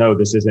 let us know.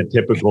 This isn't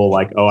typical.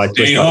 Like, oh, I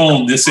stay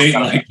home. This ain't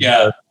like,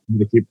 to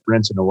keep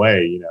wrenching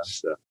away, you know.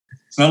 So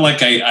it's not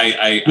like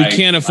we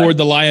can't afford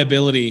the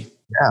liability.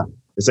 Yeah.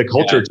 It's a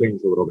culture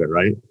change a little bit,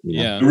 right?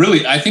 Yeah.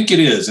 Really, I think it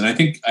is. And I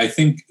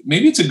think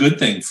maybe it's a good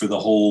thing for the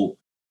whole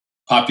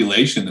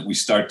population that we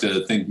start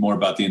to think more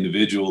about the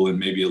individual and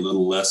maybe a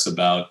little less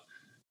about,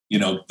 you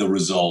know, the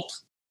result.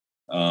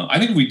 I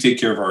think if we take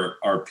care of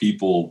our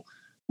people,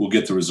 we'll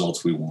get the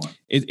results we want.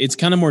 It's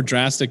kind of more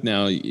drastic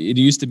now. It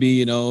used to be,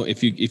 you know,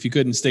 if you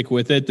couldn't stick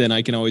with it, then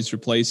I can always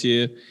replace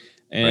you.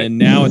 And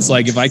now it's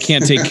like, if I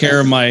can't take care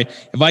of my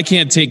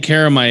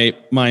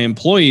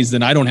employees,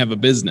 then I don't have a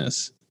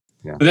business.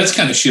 Yeah. But that's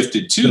kind of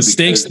shifted too.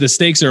 The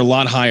stakes are a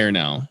lot higher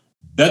now.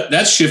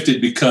 That's shifted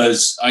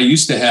because I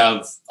used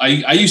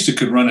to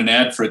could run an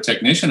ad for a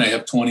technician. I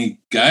have 20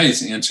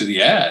 guys answer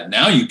the ad.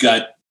 Now you've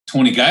got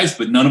 20 guys,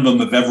 but none of them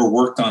have ever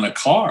worked on a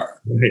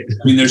car. Right.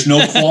 I mean, there's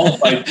no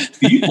qualified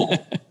people.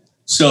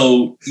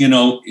 So, you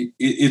know,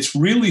 it's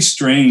really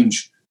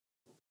strange,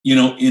 you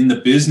know, in the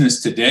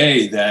business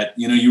today that,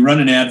 you know, you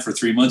run an ad for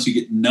 3 months, you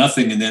get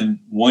nothing. And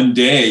then one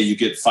day you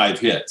get 5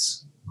 hits.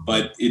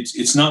 But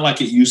it's not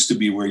like it used to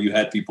be where you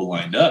had people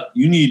lined up.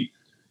 You need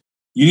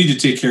to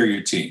take care of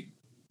your team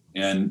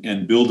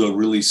and build a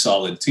really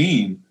solid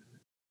team,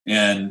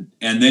 and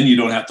then you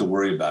don't have to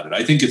worry about it.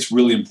 I think it's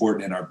really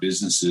important in our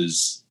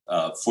businesses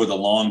for the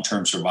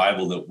long-term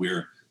survival that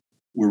we're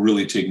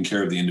really taking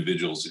care of the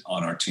individuals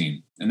on our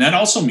team, and that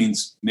also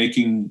means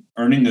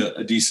earning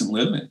a decent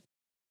living.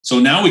 So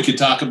now we could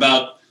talk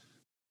about,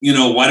 you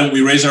know, why don't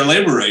we raise our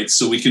labor rates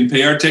so we can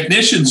pay our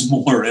technicians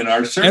more and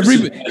our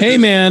services? Hey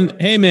man,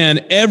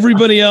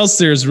 everybody else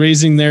there is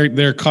raising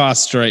their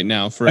costs right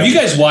now. Have you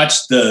guys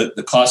watched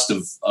the cost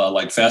of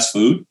like fast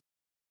food?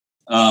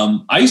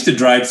 I used to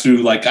drive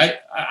through, like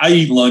I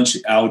eat lunch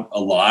out a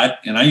lot,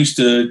 and I used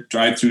to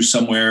drive through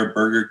somewhere,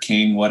 Burger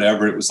King,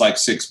 whatever. It was like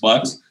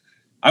 $6.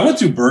 I went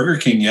through Burger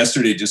King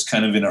yesterday, just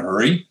kind of in a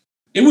hurry.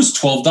 It was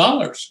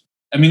 $12.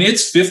 I mean,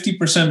 it's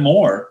 50%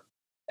 more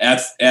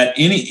at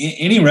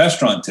any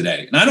restaurant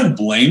today. And I don't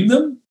blame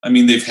them. I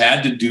mean, they've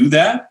had to do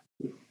that,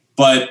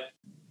 but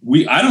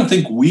I don't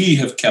think we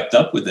have kept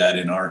up with that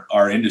in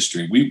our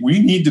industry. We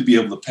need to be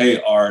able to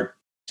pay our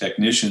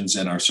technicians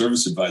and our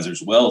service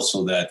advisors well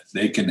so that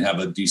they can have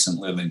a decent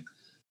living.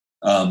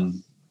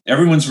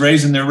 Everyone's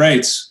raising their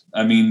rates.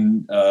 I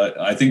mean,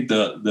 I think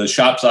the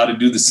shops ought to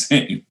do the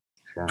same.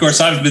 Of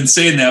course, I've been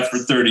saying that for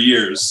 30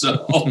 years.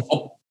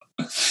 So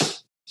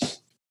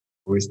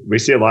we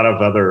see a lot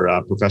of other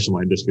professional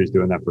industries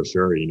doing that for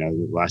sure. You know,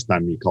 the last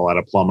time you call out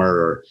a plumber,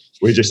 or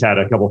we just had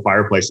a couple of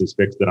fireplaces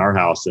fixed in our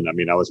house. And I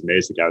mean, I was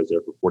amazed the guy was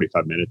there for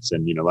 45 minutes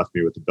and, left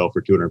me with a bill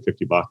for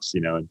 $250,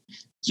 and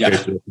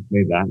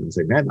made that. And I was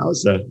like, man,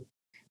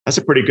 that's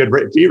a pretty good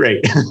fee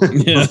rate.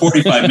 For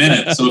 45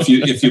 minutes. So if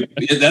you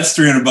that's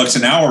 $300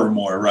 an hour or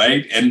more,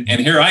 right? And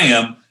here I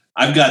am.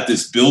 I've got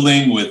this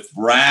building with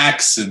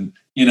racks and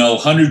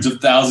hundreds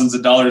of thousands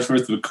of dollars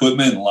worth of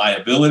equipment and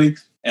liability,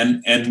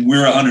 and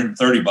we're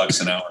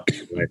 $130 an hour.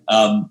 Right.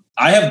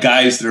 I have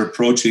guys that are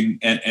approaching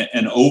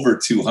and over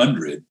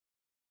 200,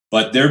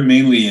 but they're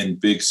mainly in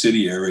big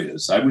city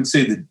areas. I would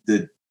say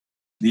that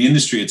the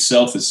industry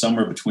itself is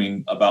somewhere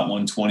between about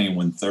 120 and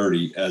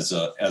 130 as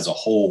a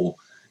whole.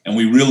 And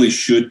we really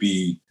should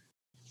be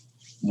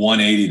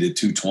 180 to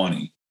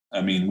 220.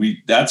 I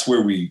mean, that's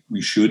where we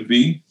should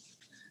be.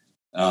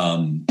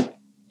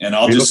 And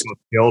I'll just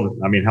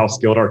how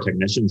skilled our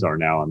technicians are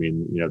now. I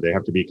mean, they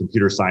have to be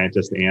computer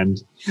scientists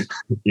and,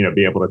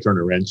 be able to turn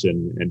a wrench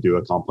and do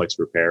a complex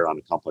repair on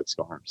a complex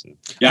car. So.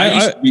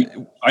 Yeah,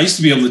 I used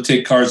to be able to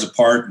take cars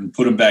apart and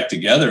put them back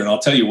together. And I'll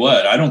tell you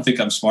what, I don't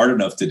think I'm smart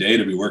enough today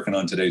to be working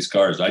on today's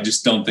cars. I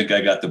just don't think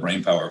I got the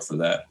brain power for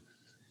that.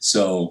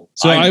 So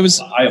I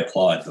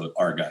applaud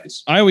our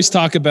guys. I always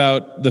talk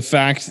about the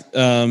fact,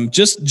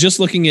 just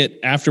looking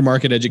at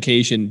aftermarket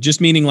education,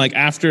 just meaning like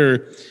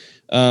after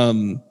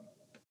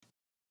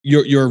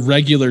your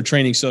regular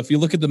training. So if you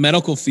look at the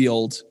medical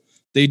field,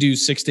 they do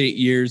 6 to 8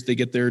 years, they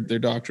get their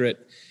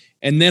doctorate,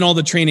 and then all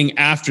the training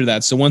after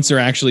that. So once they're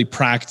actually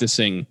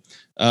practicing,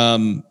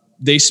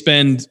 they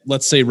spend,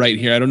 let's say right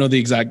here, I don't know the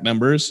exact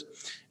numbers.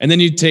 And then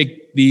you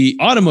take the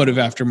automotive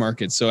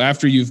aftermarket. So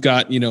after you've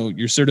got,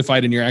 you're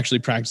certified and you're actually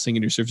practicing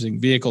and you're servicing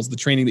vehicles, the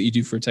training that you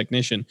do for a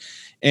technician.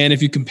 And if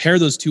you compare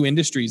those two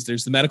industries,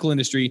 there's the medical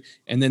industry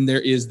and then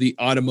there is the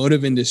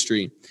automotive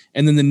industry.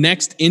 And then the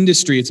next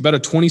industry, it's about a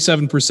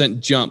 27%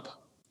 jump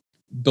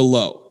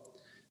below.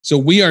 So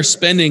we are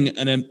spending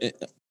an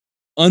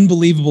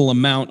unbelievable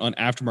amount on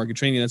aftermarket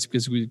training. That's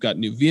because we've got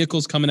new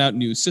vehicles coming out,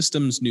 new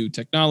systems, new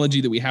technology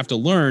that we have to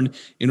learn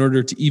in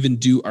order to even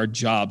do our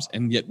jobs.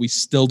 And yet we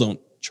still don't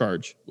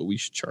charge what we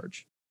should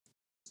charge.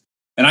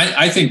 And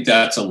I think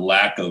that's a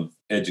lack of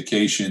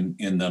education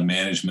in the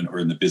management or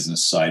in the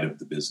business side of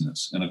the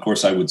business. And of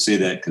course I would say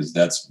that because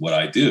that's what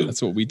I do.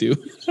 That's what we do.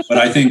 But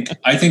I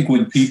think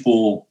when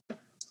people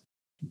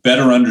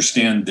better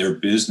understand their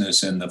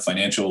business and the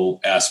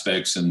financial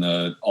aspects and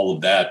all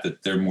of that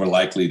they're more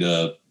likely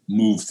to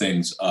move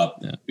things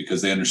up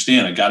because they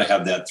understand I got to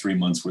have that 3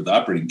 months worth of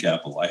operating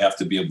capital. I have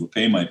to be able to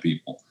pay my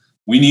people.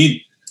 We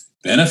need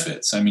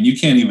benefits. I mean, you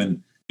can't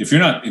even, if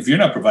you're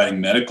not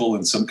providing medical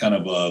and some kind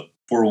of a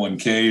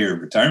 401k or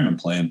retirement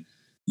plan,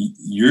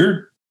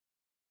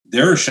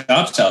 there are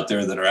shops out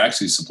there that are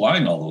actually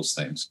supplying all those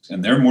things,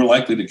 and they're more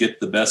likely to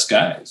get the best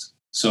guys.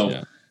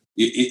 So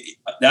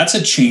that's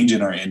a change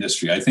in our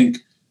industry. I think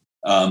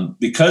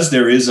because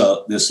there is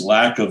this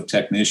lack of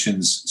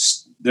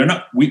technicians,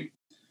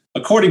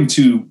 according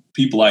to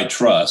people I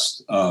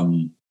trust,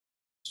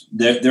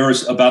 there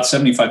is about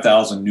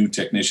 75,000 new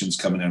technicians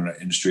coming in our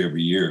industry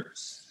every year.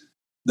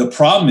 The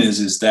problem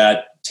is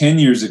that 10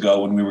 years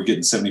ago when we were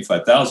getting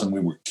 75,000, we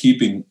were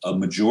keeping a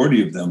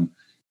majority of them.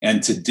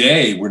 And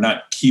today we're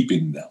not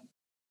keeping them.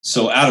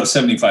 So out of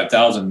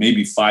 75,000,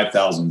 maybe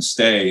 5,000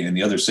 stay and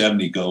the other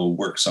 70 go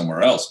work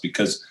somewhere else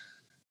because,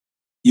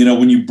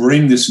 when you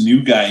bring this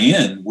new guy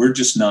in, we're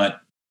just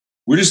not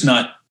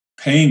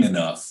paying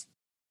enough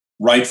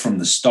right from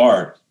the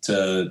start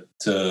to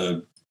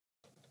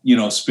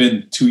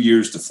spend 2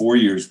 years to 4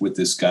 years with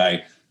this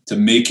guy to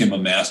make him a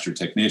master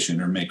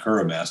technician or make her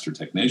a master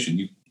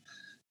technician.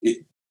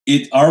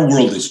 Our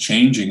world is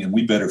changing and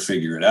we better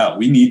figure it out.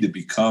 We need to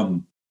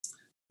become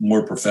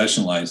more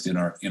professionalized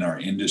in our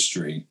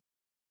industry.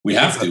 We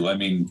have to.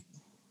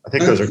 I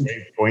think those are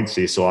great points,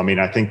 Cecil.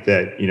 I think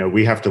that,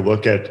 we have to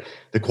look at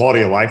the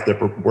quality of life that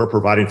we're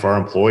providing for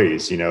our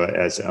employees,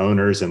 as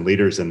owners and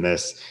leaders in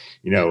this.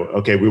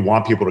 Okay, we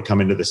want people to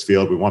come into this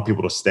field. We want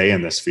people to stay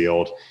in this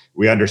field.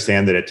 We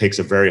understand that it takes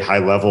a very high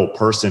level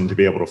person to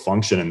be able to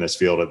function in this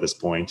field at this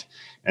point.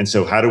 And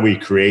so how do we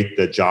create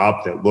the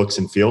job that looks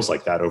and feels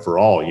like that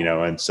overall,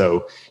 And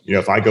so,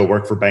 if I go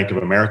work for Bank of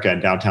America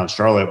in downtown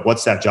Charlotte,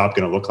 what's that job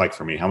going to look like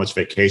for me? How much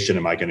vacation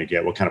am I going to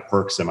get? What kind of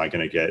perks am I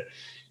going to get?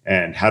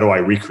 And how do I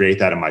recreate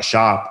that in my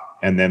shop?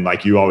 And then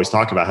like you always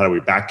talk about, how do we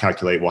back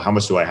calculate? Well, how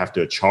much do I have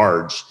to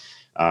charge?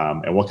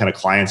 And what kind of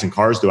clients and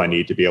cars do I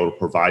need to be able to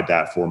provide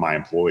that for my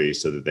employees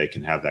so that they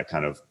can have that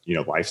kind of,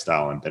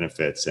 lifestyle and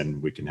benefits,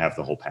 and we can have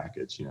the whole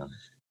package, And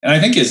I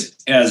think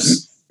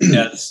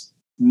as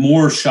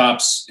more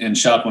shops and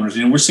shop owners,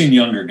 we're seeing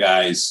younger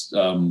guys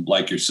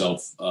like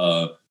yourself,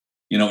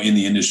 in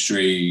the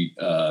industry.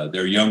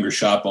 They're younger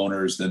shop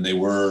owners than they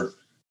were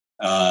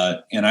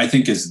And I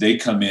think as they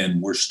come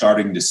in, we're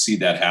starting to see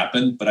that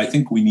happen. But I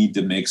think we need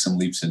to make some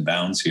leaps and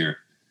bounds here,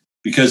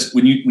 because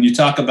when you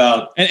talk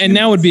about and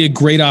now would be a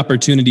great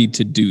opportunity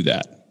to do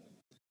that.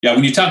 Yeah,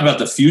 when you talk about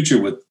the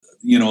future with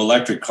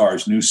electric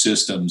cars, new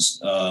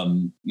systems,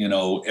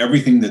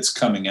 everything that's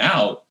coming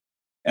out,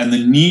 and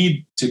the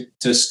need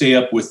to stay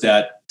up with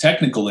that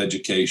technical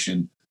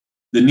education,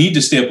 the need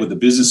to stay up with the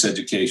business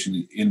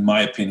education, in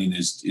my opinion,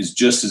 is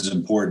just as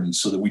important,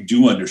 so that we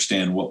do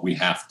understand what we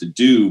have to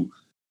do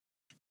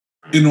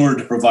in order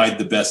to provide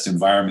the best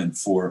environment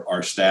for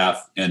our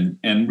staff and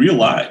real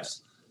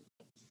lives.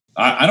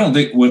 I don't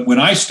think when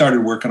I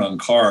started working on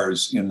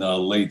cars in the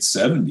late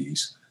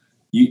 70s,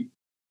 they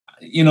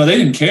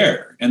didn't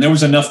care. And there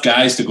was enough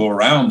guys to go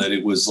around that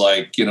it was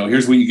like,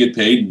 here's what you get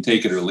paid and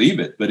take it or leave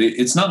it. But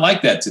it's not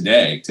like that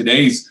today.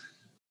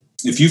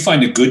 If you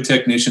find a good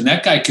technician,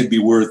 that guy could be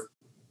worth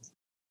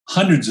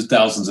hundreds of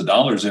thousands of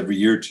dollars every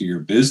year to your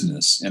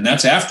business. And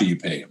that's after you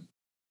pay him.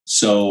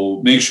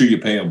 So make sure you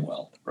pay him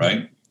well,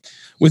 right?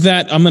 With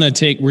that, we're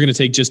going to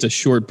take just a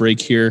short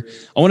break here.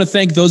 I want to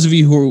thank those of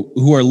you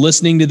who are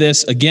listening to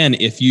this. Again,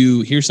 if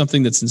you hear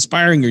something that's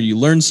inspiring or you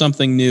learn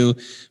something new,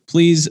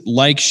 please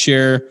like,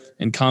 share,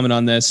 and comment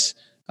on this,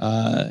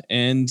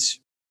 and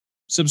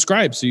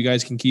subscribe so you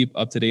guys can keep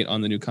up to date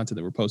on the new content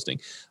that we're posting.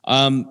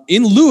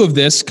 In lieu of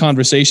this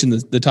conversation,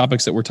 the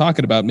topics that we're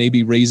talking about,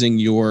 maybe raising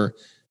your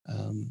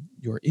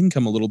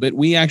income a little bit,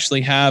 we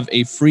actually have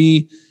a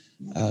free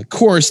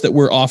course that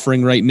we're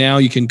offering right now.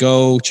 You can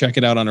go check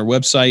it out on our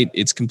website.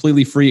 It's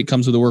completely free. It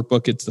comes with a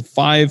workbook. It's the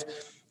 5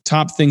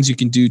 top things you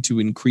can do to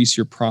increase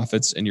your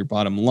profits and your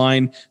bottom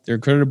line. They're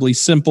incredibly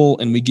simple,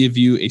 and we give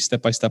you a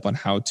step-by-step on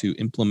how to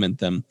implement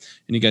them.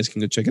 And you guys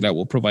can go check it out.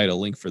 We'll provide a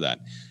link for that.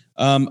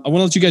 I want to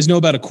let you guys know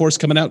about a course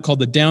coming out called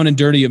The Down and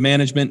Dirty of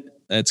Management.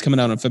 It's coming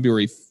out on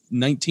February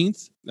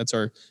 19th. That's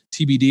our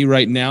TBD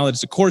right now.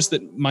 It's a course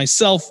that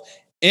myself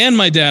and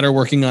my dad are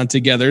working on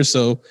together.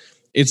 So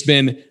it's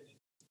been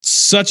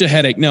such a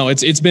headache. No,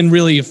 it's been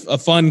really a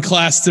fun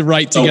class to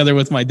write together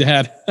with my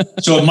dad.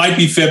 So it might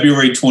be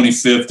February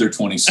 25th or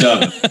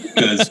 27th,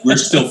 because we're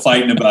still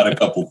fighting about a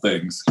couple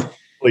things.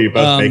 Well, you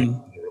both make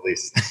the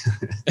release.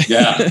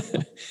 Yeah.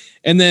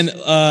 And then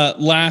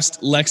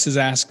last, Lex has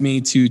asked me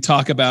to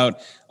talk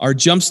about our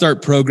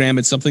Jumpstart program.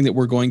 It's something that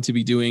we're going to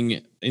be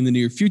doing in the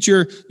near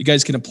future. You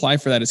guys can apply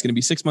for that. It's going to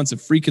be 6 months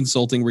of free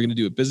consulting. We're going to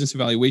do a business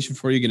evaluation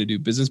for you. Going to do a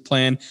business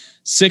plan,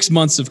 6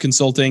 months of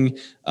consulting.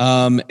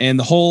 And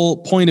the whole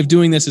point of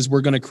doing this is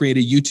we're going to create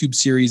a YouTube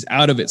series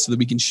out of it so that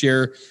we can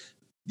share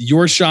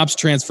your shop's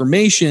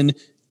transformation,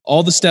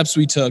 all the steps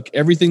we took,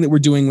 everything that we're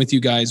doing with you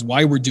guys,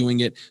 why we're doing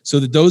it, so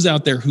that those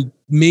out there who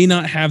may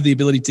not have the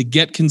ability to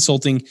get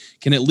consulting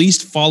can at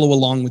least follow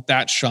along with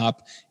that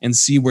shop and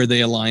see where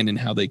they align and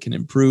how they can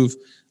improve.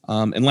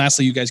 And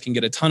lastly, you guys can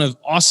get a ton of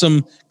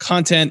awesome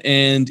content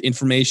and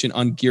information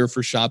on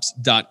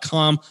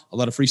gearforshops.com. A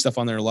lot of free stuff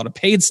on there, a lot of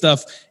paid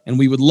stuff. And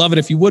we would love it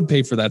if you would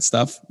pay for that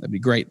stuff. That'd be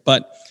great.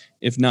 But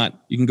if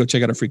not, you can go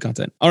check out our free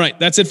content. All right,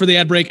 that's it for the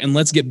ad break. And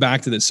let's get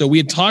back to this. So we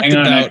had talked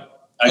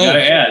about... I got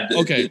to add.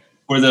 Okay.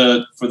 For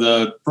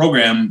the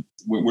program,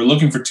 we're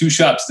looking for 2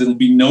 shops that'll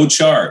be no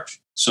charge.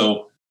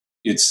 So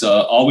it's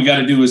all we got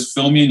to do is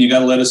film you, and you got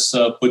to let us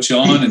put you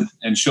on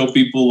and show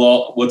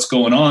people what's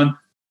going on.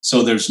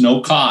 So there's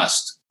no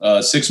cost.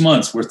 6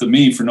 months worth of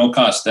me for no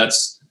cost.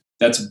 That's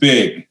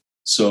big.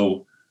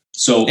 So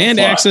and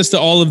apply. Access to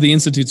all of the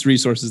Institute's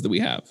resources that we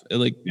have.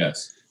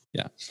 Yes.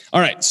 Yeah.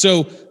 All right.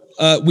 So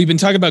we've been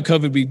talking about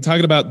COVID. We've been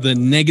talking about the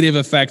negative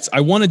effects.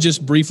 I want to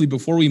just briefly,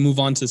 before we move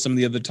on to some of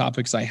the other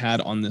topics I had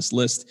on this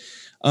list,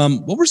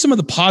 what were some of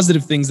the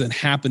positive things that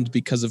happened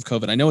because of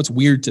COVID? I know it's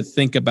weird to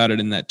think about it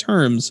in that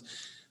terms,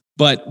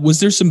 but was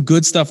there some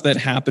good stuff that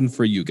happened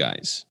for you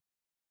guys?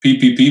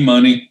 PPP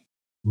money.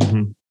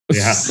 Mm-hmm.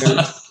 Yeah.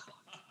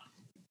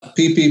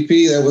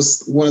 PPP, that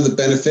was one of the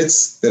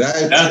benefits that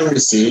I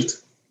received.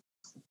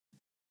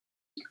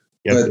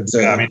 Yeah, I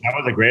mean, that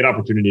was a great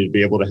opportunity to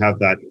be able to have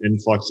that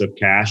influx of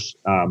cash,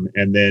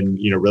 and then,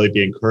 really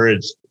be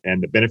encouraged,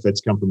 and the benefits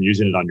come from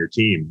using it on your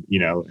team,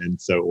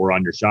 or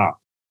on your shop.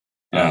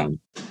 So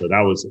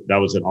that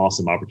was an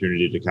awesome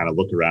opportunity to kind of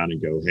look around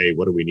and go, hey,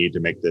 what do we need to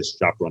make this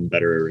shop run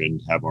better and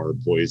have our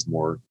employees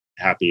more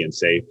happy and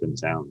safe and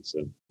sound?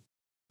 So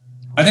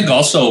I think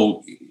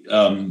also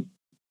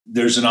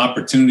there's an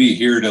opportunity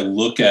here to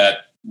look at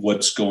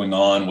what's going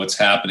on, what's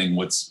happening,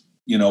 what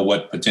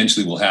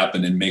potentially will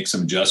happen, and make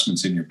some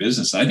adjustments in your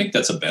business. And I think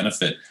that's a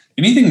benefit.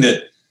 Anything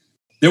that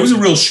there was a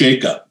real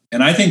shakeup,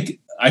 and I think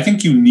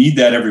you need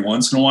that every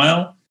once in a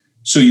while.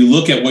 So you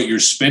look at what you're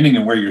spending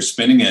and where you're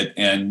spending it,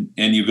 and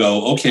you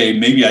go, okay,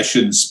 maybe I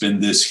shouldn't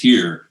spend this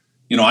here.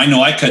 I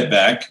know I cut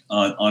back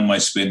on my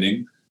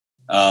spending,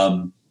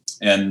 and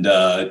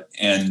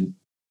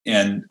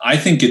I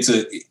think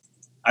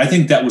I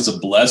think that was a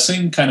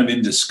blessing, kind of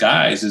in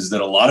disguise, is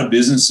that a lot of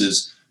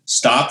businesses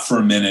stopped for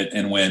a minute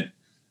and went,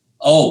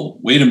 oh,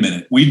 wait a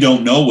minute, we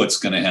don't know what's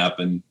going to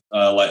happen.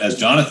 As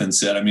Jonathan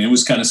said, I mean, it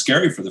was kind of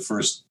scary for the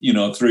first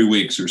 3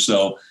 weeks or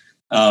so.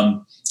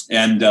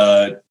 and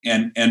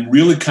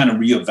really kind of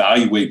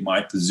reevaluate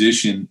my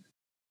position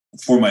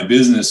for my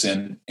business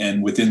and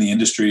within the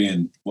industry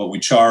and what we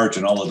charge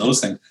and all of those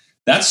things.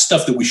 That's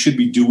stuff that we should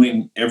be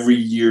doing every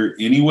year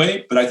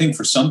anyway. But I think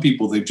for some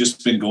people, they've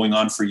just been going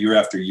on for year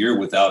after year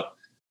without,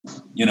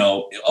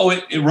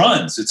 it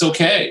runs. It's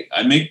okay.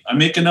 I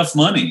make enough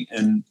money.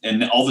 And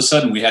all of a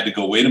sudden we had to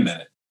go, wait a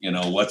minute,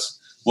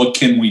 what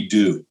can we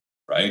do?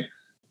 Right.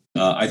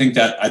 I think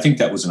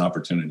that was an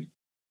opportunity.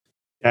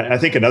 I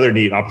think another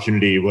neat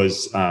opportunity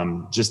was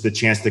just the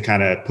chance to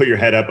kind of put your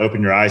head up,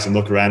 open your eyes and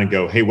look around and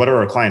go, hey, what are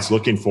our clients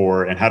looking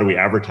for? And how do we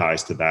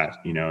advertise to that?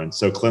 And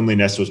so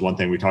cleanliness was one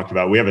thing we talked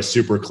about. We have a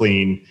super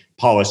clean,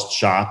 polished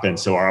shop. And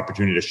so our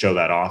opportunity to show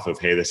that off of,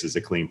 hey, this is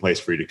a clean place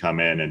for you to come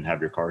in and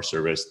have your car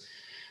serviced.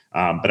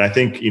 But I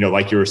think,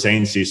 like you were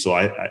saying,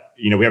 Cecil,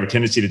 we have a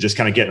tendency to just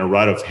kind of get in a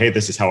rut of, hey,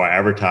 this is how I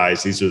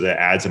advertise. These are the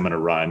ads I'm going to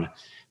run.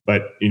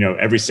 But,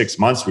 every 6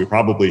 months, we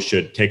probably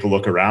should take a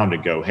look around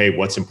and go, hey,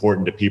 what's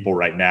important to people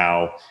right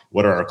now?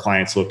 What are our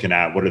clients looking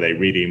at? What are they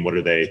reading? What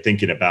are they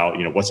thinking about?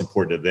 What's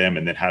important to them?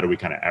 And then how do we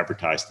kind of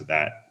advertise to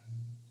that?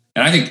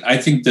 And I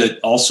think that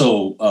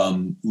also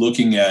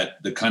looking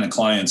at the kind of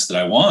clients that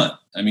I want.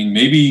 I mean,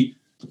 maybe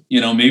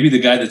the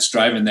guy that's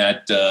driving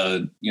that,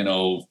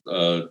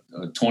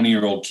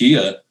 20-year-old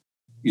Kia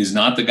is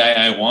not the guy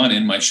I want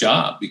in my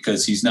shop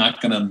because he's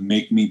not going to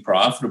make me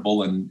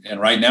profitable. And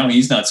right now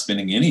he's not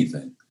spending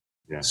anything.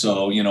 Yeah.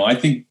 So, I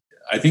think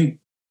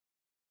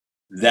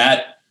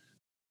that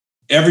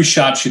every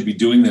shop should be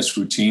doing this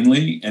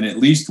routinely and at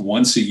least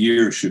once a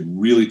year should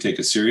really take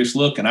a serious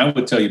look. And I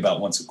would tell you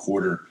about once a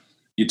quarter,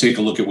 you take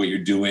a look at what you're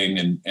doing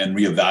and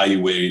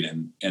reevaluate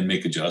and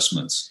make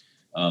adjustments.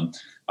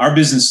 Our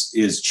business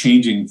is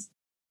changing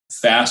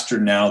faster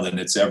now than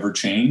it's ever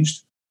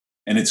changed.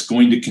 And it's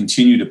going to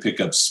continue to pick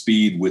up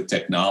speed with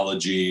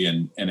technology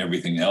and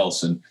everything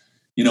else. And,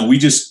 we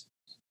just,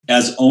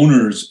 as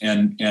owners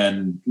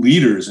and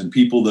leaders and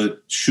people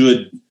that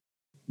should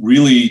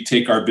really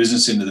take our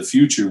business into the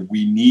future,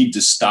 we need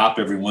to stop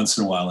every once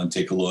in a while and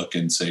take a look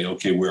and say,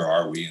 okay, where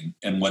are we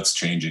and what's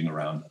changing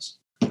around us?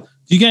 Do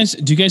you guys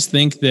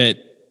think that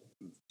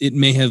it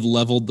may have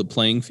leveled the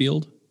playing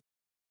field?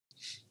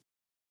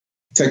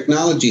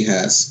 Technology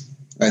has,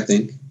 I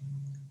think,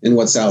 in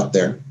what's out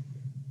there.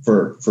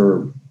 For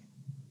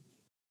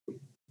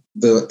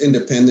the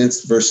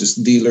independents versus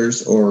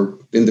dealers or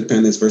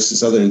independents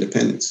versus other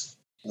independents,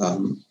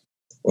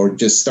 or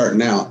just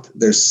starting out.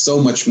 There's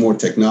so much more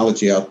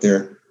technology out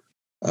there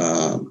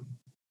to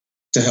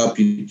help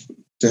you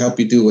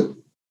do what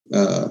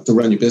to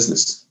run your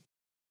business.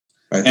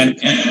 And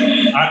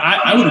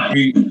I would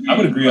agree. I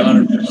would agree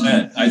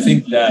 100%. I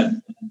think that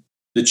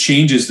the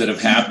changes that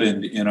have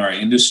happened in our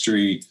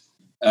industry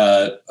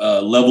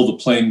level the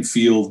playing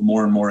field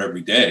more and more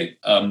every day.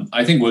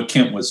 I think what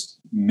Kent was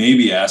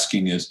maybe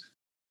asking is,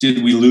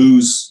 did we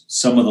lose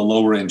some of the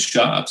lower end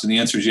shops? And the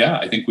answer is, yeah,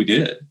 I think we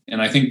did. And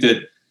I think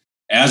that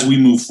as we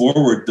move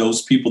forward,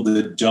 those people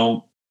that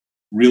don't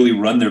really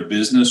run their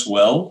business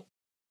well,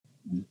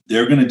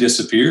 they're going to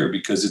disappear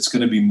because it's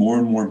going to be more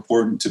and more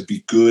important to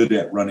be good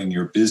at running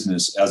your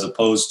business as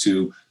opposed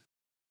to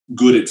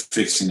good at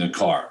fixing a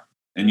car.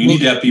 And you need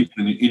to have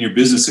people in your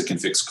business that can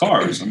fix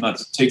cars. I'm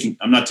not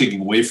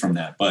taking away from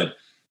that, but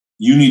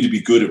you need to be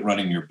good at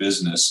running your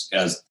business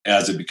as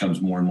it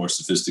becomes more and more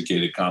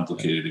sophisticated,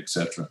 complicated, et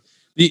cetera.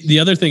 The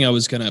other thing I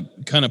was kind of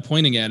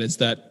pointing at is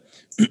that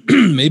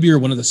maybe you're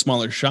one of the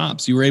smaller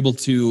shops. You were able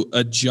to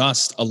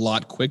adjust a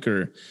lot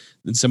quicker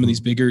than some of these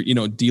bigger,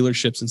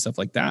 dealerships and stuff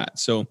like that.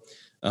 So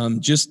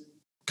just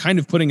kind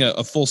of putting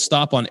a full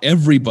stop on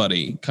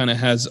everybody kind of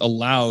has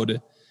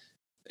allowed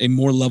a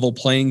more level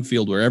playing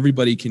field where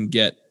everybody can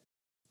get.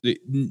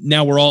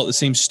 Now we're all at the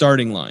same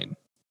starting line,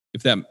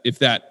 if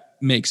that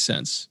makes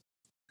sense.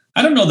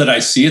 I don't know that I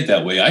see it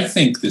that way. I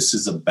think this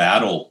is a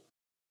battle,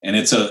 and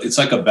it's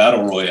like a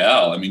battle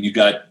royale. I mean, you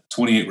got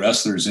 28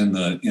 wrestlers in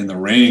the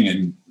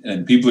ring,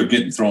 and people are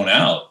getting thrown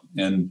out.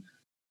 And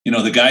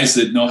the guys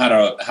that know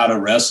how to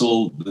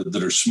wrestle,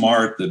 that are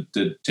smart,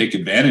 that take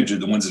advantage, are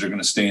the ones that are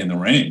going to stay in the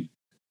ring.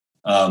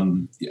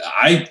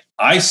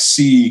 I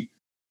see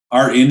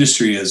our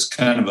industry as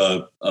kind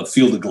of a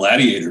field of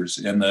gladiators,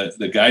 and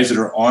the guys that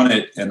are on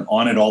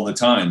it all the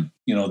time,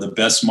 the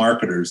best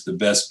marketers, the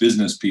best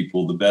business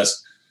people, the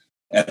best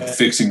at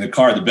fixing the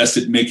car, the best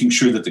at making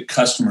sure that the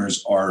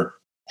customers are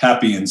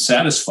happy and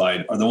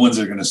satisfied are the ones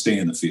that are going to stay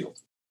in the field,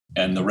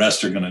 and the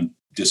rest are going to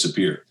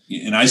disappear.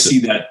 And I see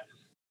that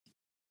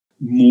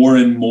more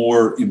and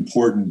more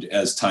important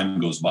as time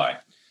goes by,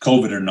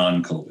 COVID or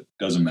non-COVID,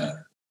 doesn't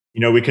matter.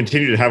 We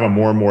continue to have a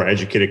more and more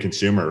educated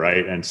consumer,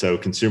 right? And so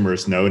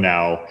consumers know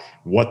now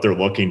what they're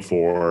looking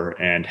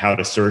for and how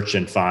to search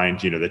and find,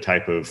 the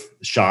type of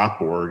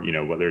shop, or,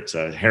 whether it's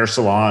a hair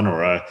salon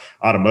or a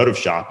automotive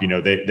shop,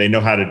 they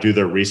know how to do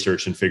their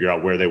research and figure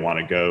out where they want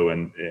to go.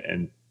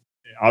 And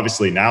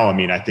obviously now,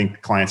 I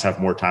think clients have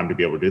more time to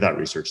be able to do that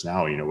research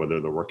now, whether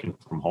they're working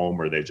from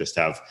home or they just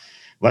have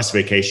less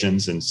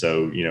vacations. And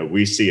so,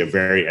 we see a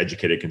very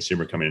educated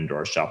consumer coming into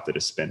our shop that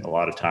has spent a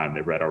lot of time.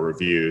 They've read our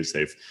reviews.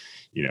 They've,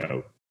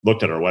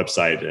 looked at our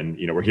website, and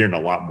we're hearing a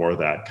lot more of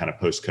that kind of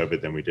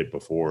post-COVID than we did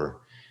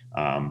before.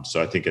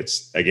 So I think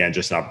it's, again,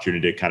 just an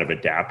opportunity to kind of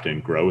adapt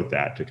and grow with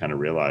that, to kind of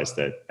realize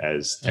that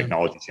as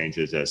technology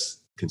changes, as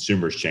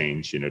consumers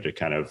change, to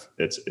kind of,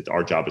 it's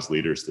our job as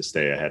leaders to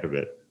stay ahead of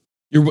it.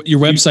 Your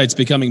website's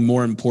becoming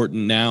more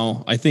important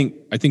now. I think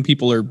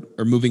people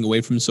are moving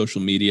away from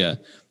social media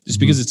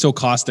just because it's so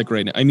caustic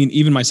right now. I mean,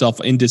 even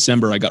myself, in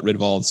December, I got rid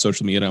of all the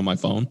social media on my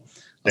phone.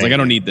 I was like, I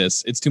don't need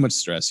this. It's too much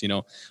stress,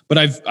 But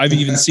I've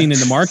even seen in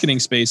the marketing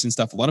space and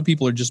stuff, a lot of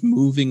people are just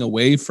moving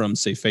away from,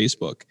 say,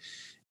 Facebook.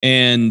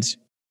 And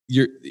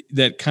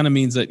that kind of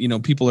means that,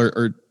 people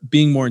are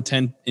being more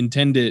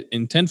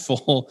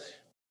intentful.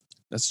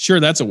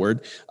 That's a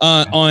word,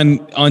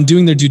 on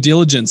doing their due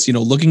diligence,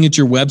 looking at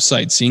your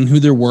website, seeing who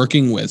they're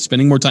working with,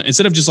 spending more time,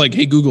 instead of just like,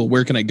 hey, Google,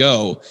 where can I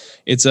go?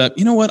 It's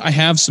you know what? I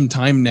have some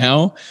time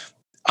now.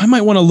 I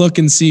might want to look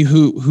and see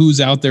who's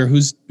out there,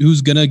 who's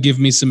going to give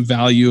me some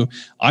value.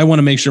 I want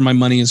to make sure my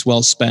money is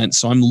well spent.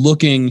 So I'm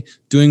looking,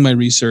 doing my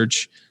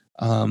research.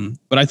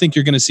 But I think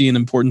you're going to see an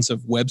importance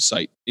of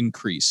website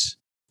increase.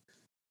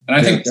 And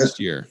I think this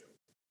year.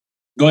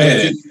 Go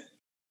ahead.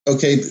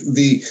 Okay.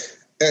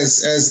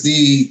 As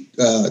the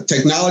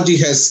technology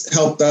has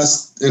helped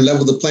us and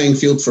leveled the playing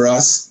field for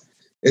us,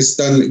 it's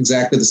done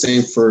exactly the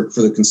same for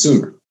the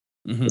consumer.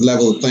 Mm-hmm.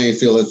 Level the playing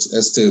field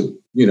as to,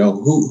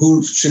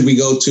 who should we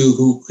go to,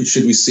 who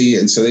should we see?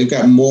 And so they've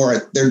got more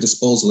at their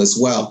disposal as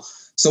well.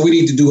 So we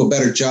need to do a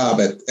better job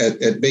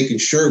at making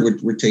sure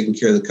we're taking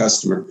care of the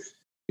customer,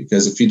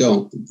 because if you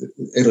don't,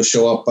 it'll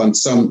show up on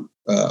some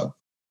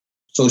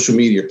social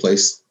media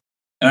place.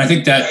 And I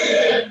think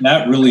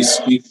that really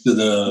speaks to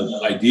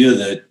the idea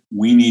that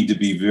we need to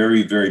be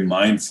very, very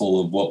mindful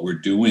of what we're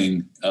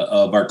doing,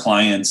 of our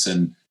clients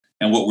and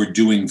what we're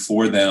doing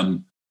for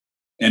them,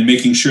 and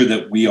making sure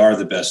that we are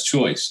the best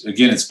choice.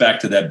 Again, it's back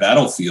to that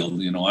battlefield.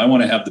 I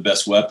want to have the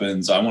best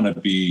weapons. I want to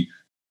be,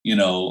 I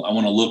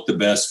want to look the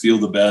best, feel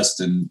the best,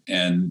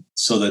 and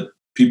so that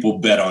people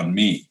bet on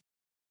me.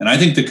 And I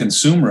think the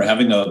consumer,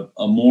 having a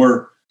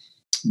more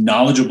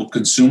knowledgeable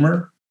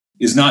consumer,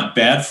 is not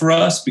bad for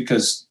us,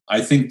 because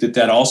I think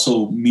that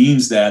also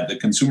means that the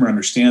consumer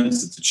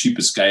understands that the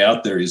cheapest guy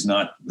out there is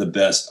not the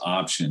best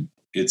option.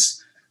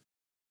 It's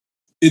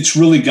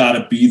really got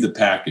to be the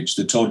package.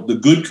 The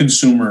good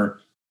consumer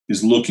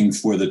is looking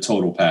for the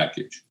total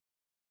package.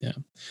 Yeah.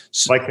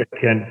 Like that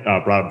Ken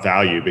brought up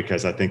value,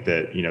 because I think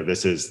that,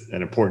 this is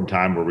an important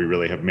time where we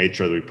really have made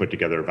sure that we put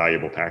together a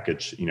valuable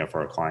package,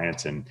 for our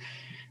clients. And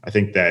I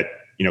think that,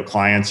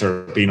 clients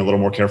are being a little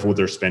more careful with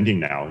their spending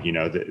now.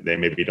 They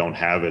maybe don't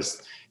have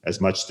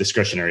as much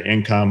discretionary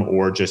income,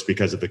 or just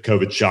because of the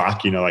COVID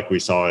shock, like we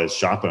saw as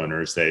shop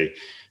owners, they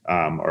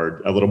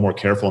are a little more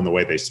careful in the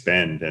way they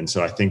spend. And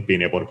so I think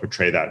being able to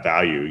portray that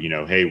value,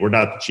 hey, we're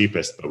not the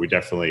cheapest, but we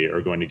definitely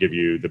are going to give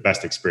you the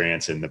best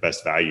experience and the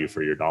best value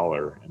for your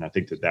dollar. And I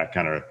think that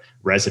kind of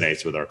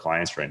resonates with our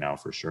clients right now,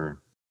 for sure.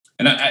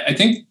 And I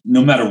think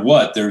no matter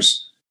what,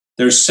 there's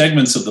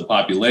segments of the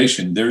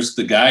population. There's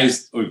the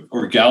guys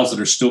or gals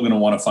that are still going to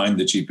want to find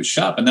the cheapest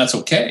shop, and that's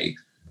okay.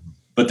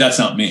 But that's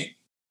not me.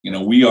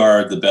 We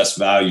are the best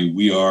value.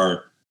 We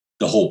are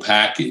the whole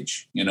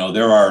package.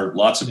 There are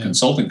lots of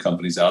consulting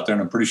companies out there,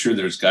 and I'm pretty sure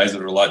there's guys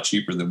that are a lot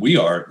cheaper than we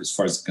are as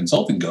far as the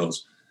consulting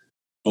goes.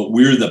 But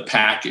we're the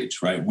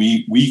package, right?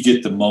 We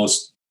get the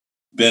most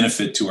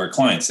benefit to our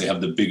clients. They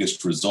have the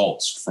biggest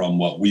results from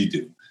what we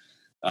do.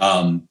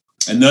 And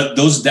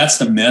that's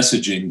the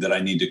messaging that I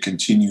need to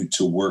continue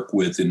to work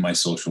with in my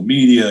social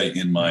media,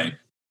 in my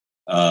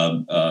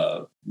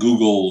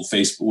Google,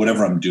 Facebook,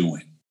 whatever I'm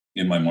doing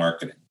in my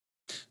marketing.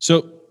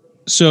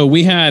 So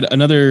we had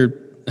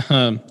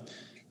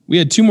we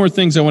had two more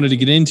things I wanted to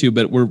get into,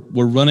 but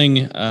we're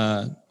running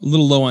a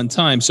little low on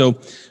time. So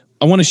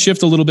I want to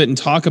shift a little bit and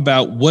talk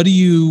about what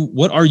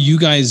are you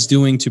guys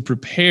doing to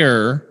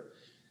prepare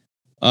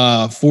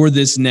for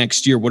this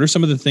next year? What are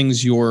some of the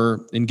things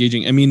you're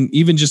engaging? I mean,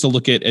 even just a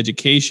look at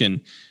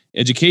education.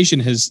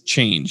 Education has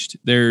changed.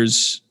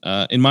 There's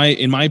in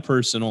my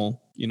personal,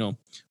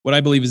 what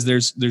I believe is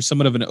there's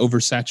somewhat of an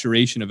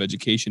oversaturation of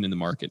education in the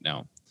market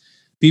now.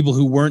 People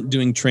who weren't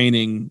doing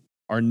training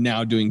are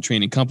now doing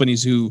training.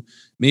 Companies who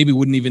maybe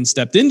wouldn't even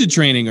stepped into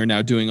training are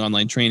now doing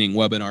online training,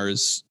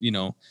 webinars,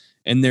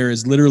 and there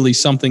is literally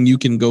something you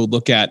can go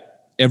look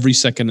at every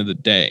second of the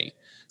day.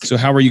 So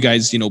how are you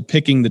guys,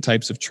 picking the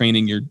types of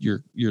training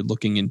you're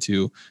looking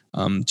into?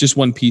 Just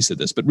one piece of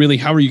this, but really,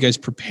 how are you guys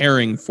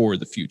preparing for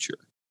the future?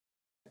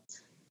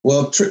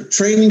 Well,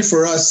 training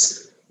for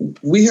us,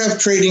 we have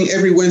training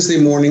every Wednesday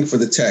morning for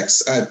the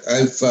techs.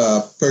 I've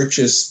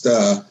purchased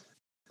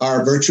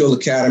our virtual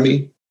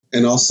academy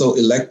and also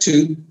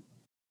Electude.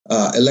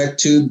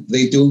 Electude,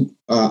 they do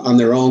on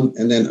their own.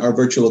 And then our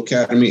virtual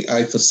academy,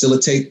 I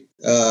facilitate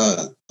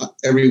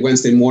every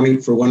Wednesday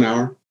morning for 1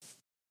 hour.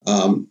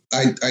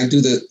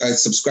 I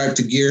subscribe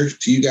to Gear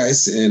to you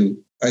guys, and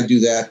I do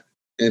that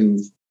and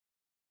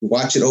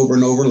watch it over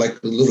and over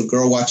like a little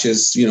girl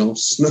watches, Snow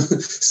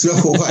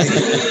White,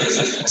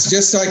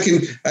 just so I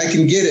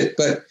can get it.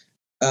 But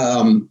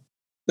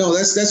No,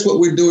 that's what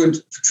we're doing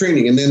for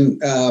training. And then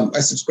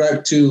I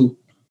subscribe to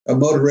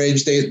Motor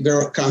Rage.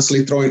 They're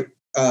constantly throwing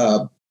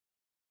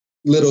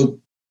little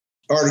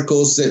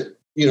articles that,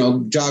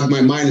 jog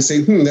my mind and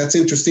say, that's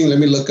interesting. Let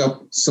me look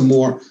up some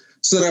more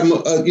so that I'm,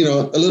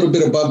 a little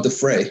bit above the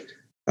fray.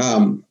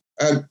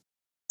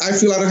 I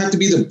feel I don't have to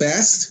be the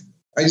best.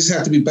 I just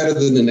have to be better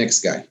than the next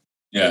guy.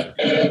 Yeah.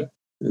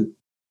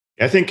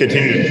 I think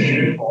continue to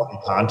create quality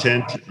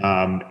content.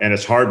 And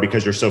it's hard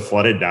because you're so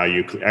flooded now.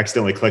 You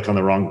accidentally click on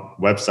the wrong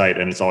website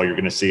and it's all you're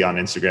going to see on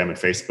Instagram and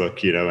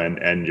Facebook,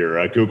 and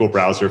your Google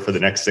browser for the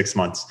next 6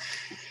 months.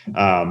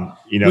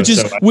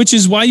 Which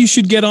is why you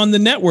should get on the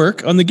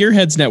network, on the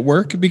Gearheads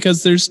network,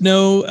 because there's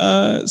no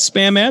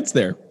spam ads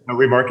there. No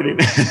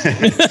remarketing.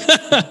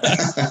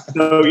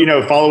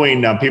 So,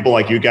 following people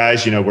like you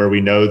guys, where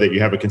we know that you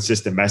have a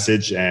consistent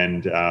message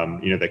and,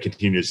 that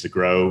continues to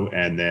grow.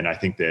 And then I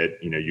think that,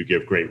 you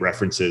give great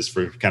references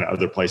for kind of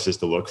other places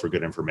to look for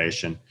good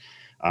information.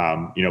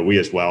 We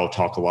as well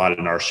talk a lot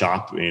in our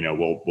shop.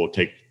 We'll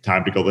take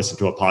time to go listen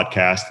to a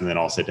podcast and then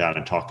I'll sit down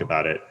and talk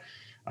about it.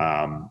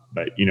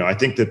 But I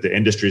think that the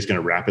industry is going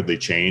to rapidly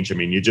change. I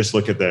mean, you just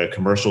look at the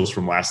commercials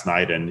from last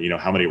night and,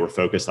 how many were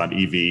focused on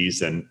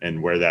EVs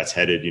and where that's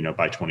headed,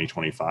 by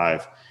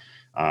 2025.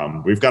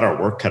 We've got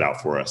our work cut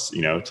out for us,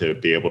 to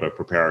be able to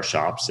prepare our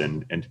shops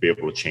and to be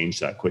able to change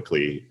that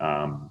quickly,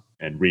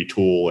 and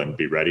retool and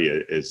be ready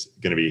is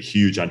going to be a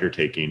huge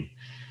undertaking.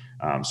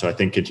 So I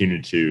think continue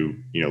to,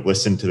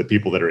 listen to the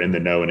people that are in the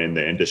know and in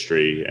the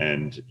industry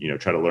and,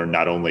 try to learn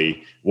not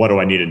only what do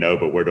I need to know,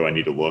 but where do I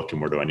need to look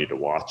and where do I need to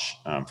watch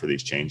for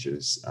these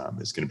changes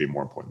is going to be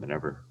more important than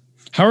ever.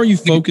 How are you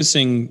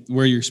focusing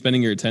where you're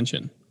spending your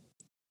attention?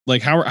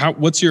 Like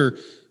what's your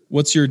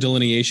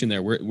delineation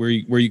there? Where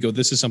you go,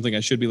 this is something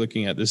I should be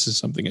looking at. This is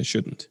something I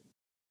shouldn't.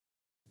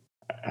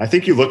 I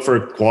think you look for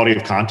quality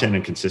of content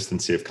and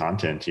consistency of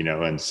content,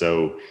 and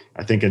so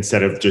I think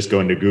instead of just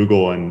going to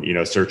Google and,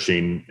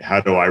 searching, how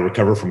do I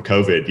recover from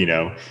COVID,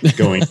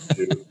 going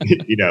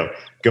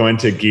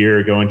to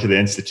Gear, going to the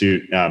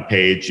Institute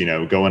page,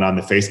 going on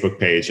the Facebook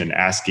page and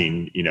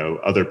asking,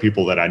 other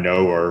people that I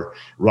know are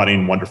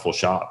running wonderful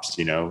shops,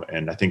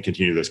 and I think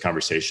continue those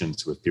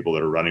conversations with people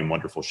that are running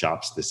wonderful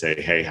shops to say,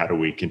 hey, how do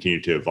we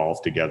continue to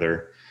evolve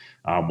together?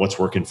 What's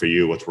working for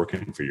you? What's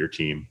working for your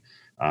team?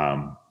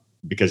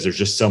 Because there's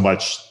just so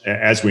much,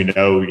 as we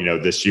know,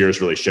 this year has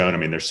really shown. I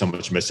mean, there's so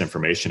much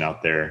misinformation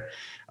out there.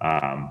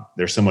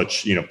 There's so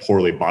much,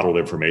 poorly bottled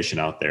information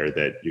out there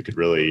that you could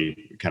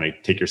really kind of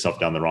take yourself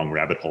down the wrong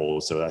rabbit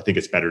hole. So I think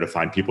it's better to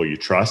find people you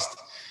trust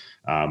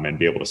and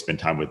be able to spend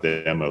time with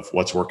them of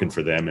what's working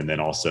for them. And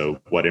then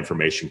also what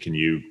information can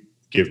you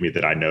give me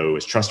that I know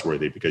is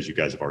trustworthy because you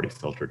guys have already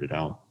filtered it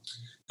out.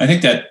 I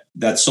think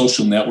that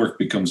social network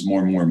becomes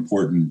more and more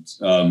important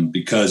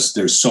because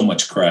there's so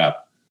much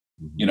crap.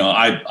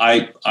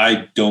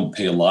 I don't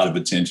pay a lot of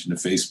attention to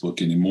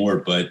Facebook anymore,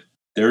 but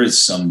there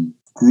is some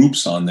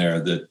groups on there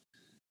that,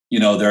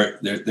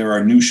 there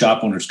are new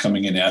shop owners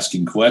coming in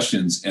asking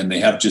questions and they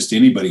have just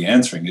anybody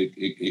answering it.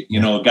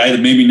 A guy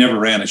that maybe never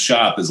ran a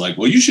shop is like,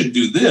 well, you should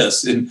do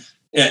this. And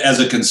as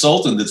a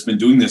consultant that's been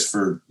doing this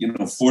for,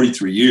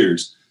 43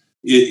 years,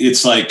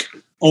 it's like,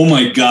 oh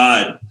my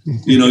God,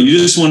 you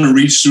just want to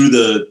reach through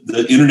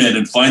the internet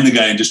and find the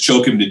guy and just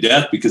choke him to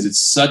death because it's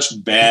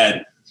such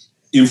bad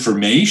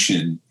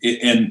information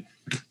and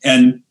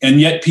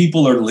yet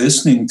people are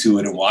listening to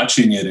it and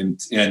watching it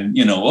and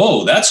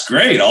oh, that's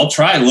great, I'll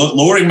try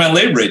lowering my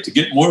labor rate to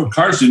get more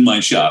cars in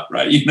my shop,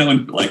 right?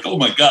 And like, oh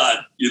my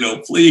God,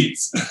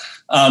 please.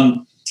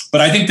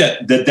 But I think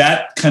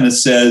that kind of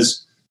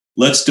says,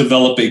 let's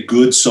develop a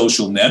good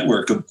social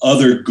network of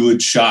other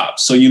good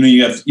shops. So,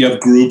 you have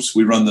groups.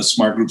 We run the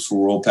smart groups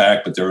for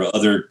Worldpac, but there are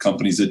other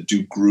companies that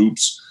do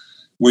groups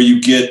where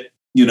you get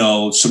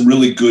some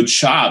really good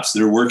shops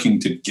that are working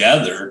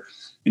together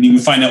and you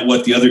can find out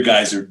what the other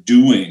guys are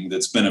doing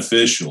that's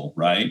beneficial,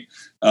 right?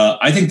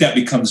 I think that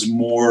becomes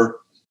more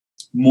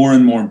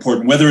and more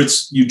important, whether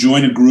it's you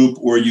join a group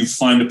or you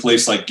find a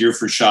place like Gear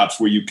for Shops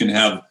where you can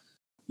have,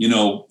 you're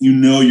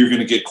going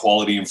to get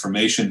quality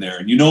information there.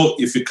 And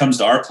if it comes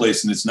to our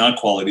place and it's not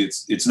quality,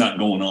 it's not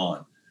going on.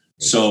 Right.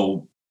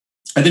 So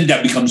I think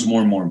that becomes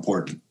more and more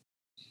important.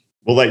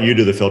 We'll let you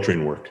do the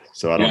filtering work.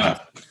 So I don't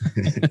have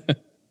to.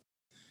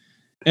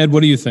 Ed,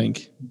 what do you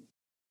think?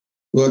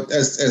 Well,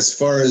 as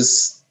far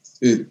as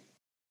the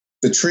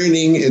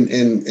training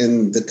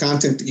and the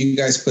content that you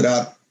guys put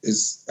out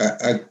is,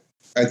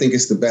 I think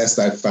it's the best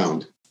I've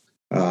found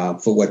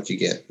for what you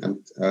get.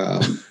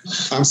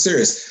 I'm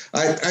serious.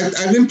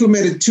 I've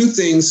implemented two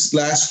things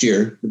last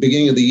year, the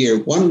beginning of the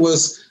year. One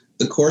was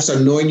the course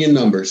on knowing your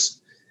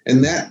numbers,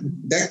 and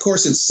that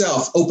course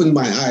itself opened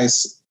my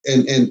eyes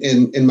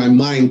and my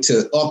mind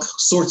to all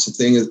sorts of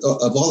things,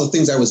 of all the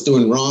things I was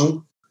doing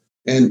wrong.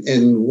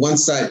 And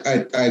once I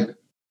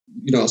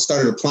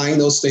started applying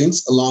those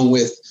things along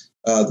with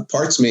the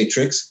parts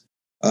matrix,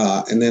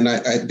 and then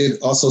I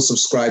did also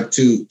subscribe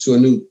to a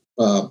new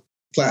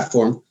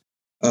platform.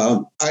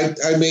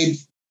 I made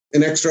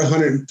an extra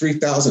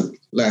 $103,000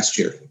 last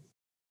year,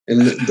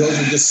 And those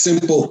are just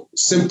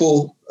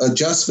simple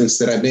adjustments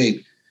that I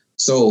made.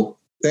 So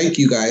thank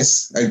you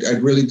guys. I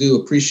really do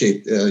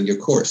appreciate your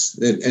course.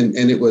 And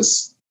it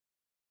was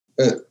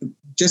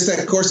just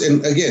that course.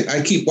 And again,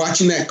 I keep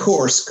watching that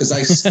course because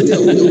I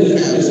still don't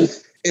have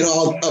it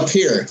all up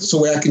here. So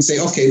where I can say,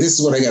 okay, this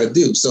is what I got to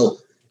do. So,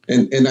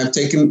 and I've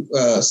taken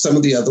some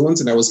of the other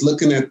ones, and I was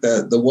looking at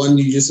the one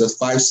you just, the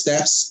 5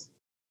 steps.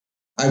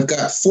 I've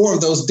got 4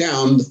 of those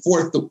down.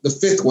 The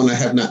fifth one I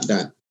have not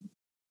done.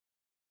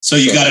 So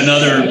you got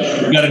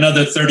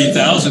another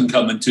 30,000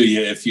 coming to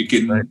you if you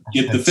can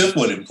get the 5th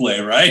one in play,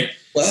 right?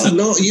 Well,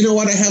 no, you know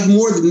what? I have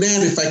more than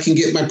that if I can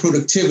get my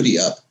productivity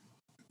up.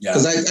 Yeah,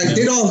 because I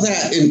did all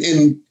that,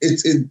 and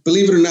it,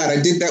 believe it or not,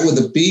 I did that with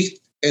a B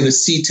and a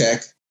C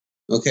Tech,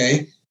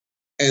 okay,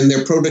 and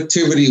their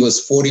productivity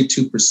was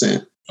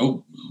 42%.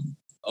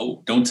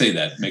 Oh, don't say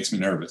that. It makes me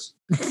nervous.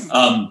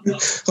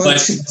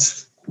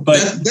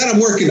 But that I'm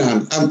working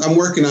on. I'm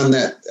working on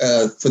that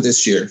for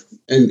this year,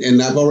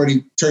 and I've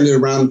already turned it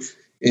around.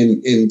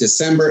 In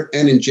December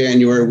and in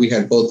January, we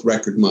had both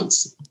record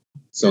months.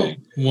 So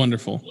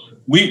wonderful.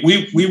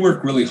 We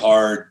work really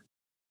hard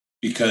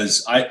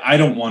because I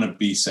don't want to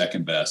be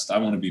second best. I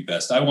want to be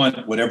best. I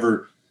want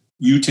whatever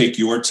you take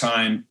your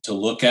time to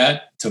look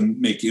at to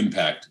make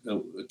impact.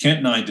 Kent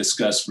and I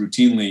discuss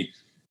routinely.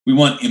 We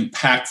want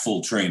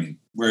impactful training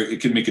where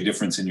it can make a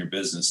difference in your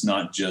business,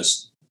 not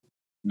just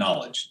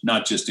knowledge,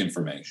 not just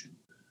information.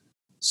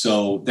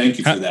 So thank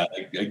you for that.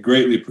 I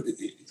greatly.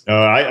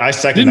 I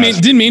second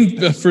that. Didn't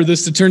mean for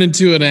this to turn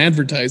into an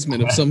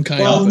advertisement of some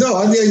kind. Well, no,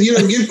 I mean,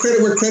 give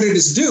credit where credit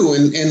is due,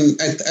 and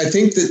I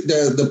think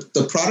that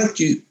the product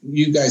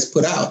you guys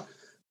put out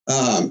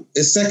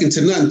is second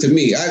to none to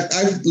me.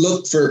 I've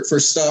looked for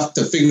stuff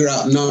to figure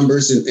out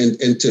numbers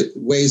and to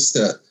ways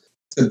to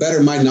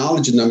better my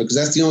knowledge of numbers, because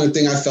that's the only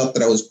thing I felt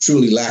that I was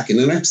truly lacking,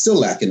 and I'm still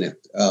lacking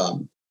it.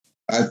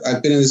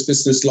 I've been in this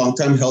business a long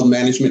time, held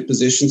management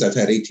positions. I've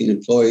had 18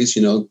 employees,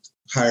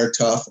 hire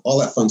tough, all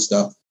that fun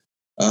stuff,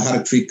 how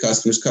to treat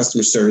customers,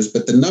 customer service.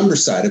 But the number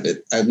side of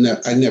it,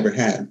 I never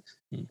had.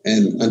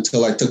 And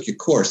until I took your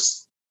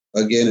course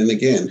again and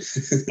again.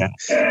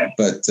 Yeah.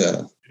 But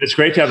it's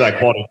great to have that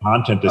quality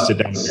content to sit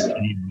down with your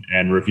team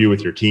and review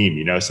with your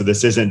team, So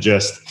this isn't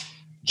just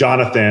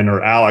Jonathan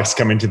or Alex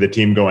coming to the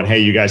team going, hey,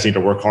 you guys need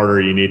to work harder.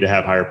 You need to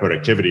have higher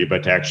productivity,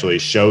 but to actually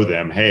show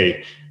them,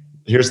 hey,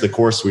 here's the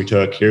course we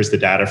took, here's the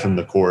data from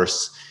the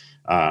course,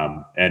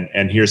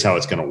 and here's how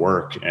it's going to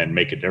work and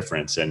make a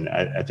difference. And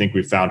I think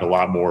we've found a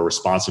lot more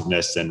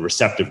responsiveness and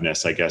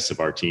receptiveness, I guess, of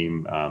our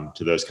team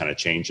to those kind of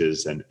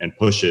changes and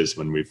pushes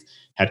when we've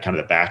had kind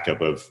of the backup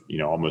of,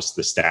 almost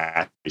the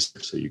stat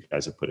research that you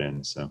guys have put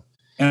in. So,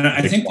 and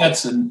I think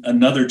that's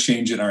another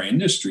change in our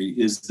industry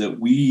is that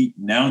we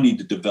now need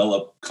to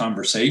develop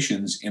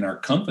conversations in our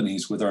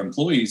companies with our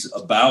employees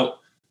about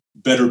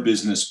better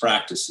business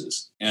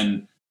practices.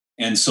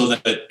 And so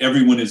that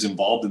everyone is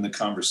involved in the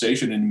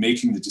conversation and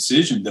making the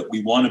decision that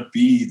we want to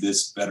be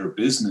this better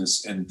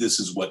business, and this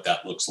is what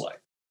that looks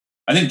like.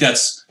 I think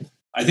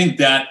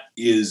that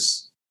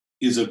is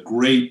a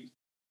great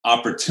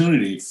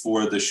opportunity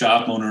for the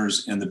shop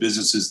owners and the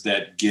businesses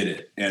that get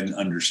it and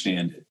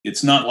understand it.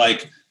 It's not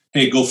like,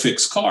 hey, go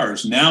fix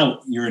cars. Now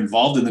you're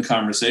involved in the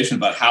conversation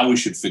about how we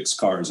should fix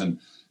cars and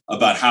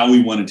about how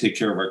we want to take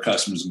care of our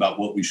customers, about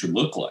what we should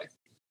look like.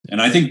 And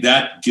I think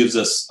that gives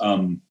us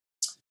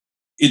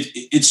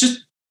it's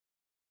just,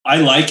 I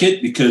like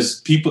it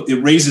because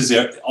it raises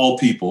all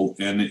people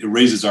and it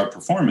raises our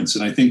performance.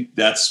 And I think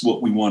that's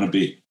what we want to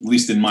be, at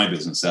least in my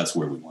business. That's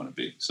where we want to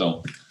be.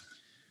 So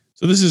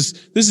this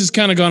is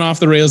kind of gone off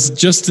the rails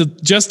just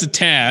a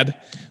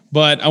tad,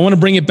 but I want to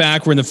bring it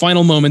back. We're in the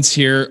final moments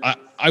here.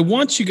 I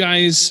want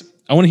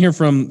to hear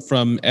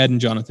from Ed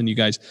and Jonathan, you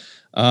guys.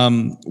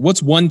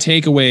 What's one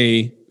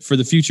takeaway for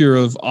the future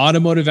of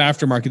automotive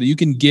aftermarket that you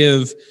can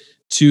give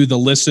to the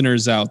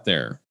listeners out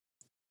there?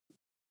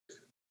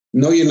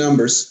 Know your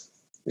numbers.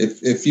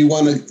 If you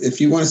want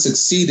to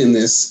succeed in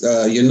this,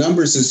 your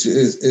numbers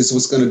is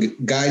what's going to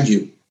guide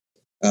you.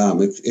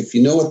 If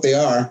you know what they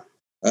are,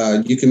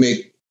 you can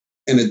make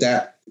and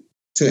adapt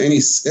to any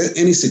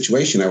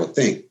situation, I would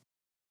think.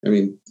 I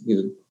mean,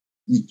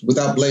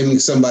 without blaming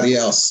somebody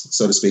else,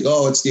 so to speak.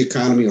 Oh, it's the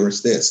economy or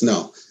it's this.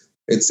 No,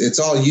 it's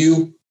all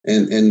you,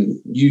 and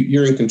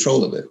you're in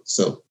control of it.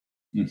 So.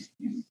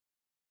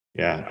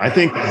 Yeah, I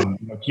think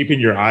keeping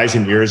your eyes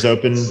and ears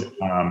open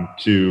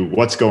to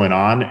what's going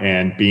on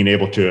and being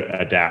able to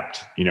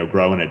adapt,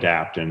 grow and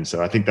adapt. And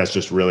so I think that's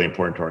just really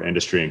important to our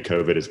industry. And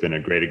COVID has been a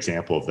great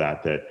example of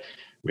that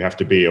we have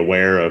to be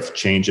aware of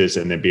changes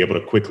and then be able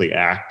to quickly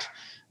act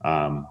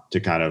to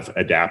kind of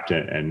adapt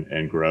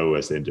and grow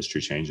as the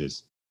industry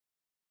changes.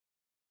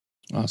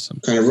 Awesome.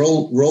 Kind of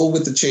roll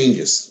with the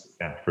changes.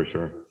 Yeah, for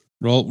sure.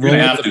 Roll with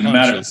the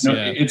punches.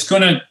 Yeah. It's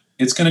going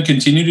to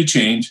continue to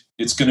change.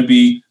 It's going to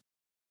be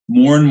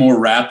more and more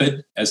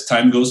rapid as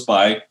time goes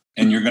by,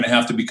 and you're going to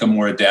have to become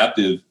more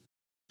adaptive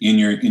in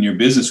your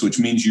business, which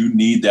means you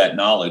need that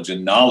knowledge,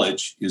 and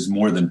knowledge is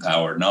more than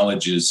power.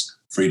 Knowledge is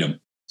freedom.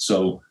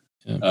 So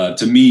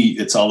to me,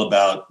 it's all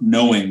about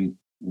knowing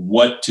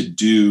what to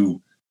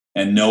do,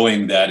 and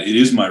knowing that it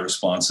is my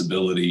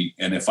responsibility.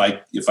 And if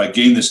I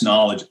gain this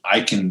knowledge,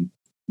 I can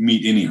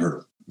meet any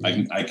hurdle.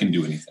 I can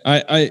do anything.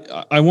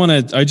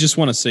 I just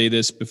want to say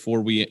this before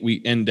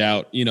we end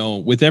out.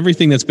 With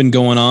everything that's been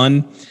going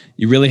on,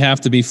 you really have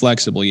to be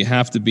flexible. You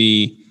have to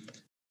be,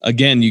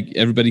 again,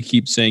 everybody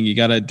keeps saying you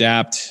got to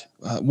adapt.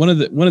 One of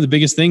the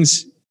biggest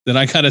things that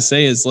I got to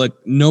say is, look,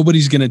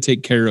 nobody's going to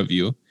take care of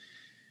you.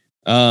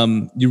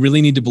 You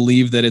really need to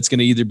believe that it's going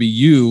to either be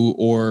you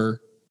or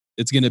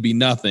it's going to be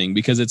nothing,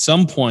 because at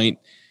some point,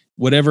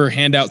 whatever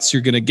handouts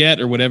you're going to get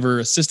or whatever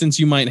assistance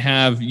you might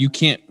have, you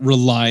can't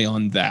rely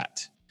on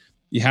that.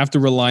 You have to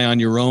rely on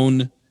your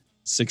own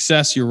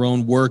success, your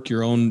own work,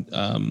 your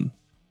own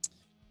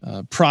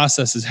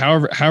processes.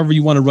 However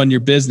you want to run your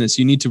business,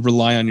 you need to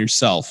rely on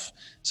yourself.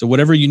 So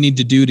whatever you need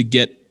to do to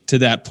get to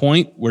that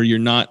point where you're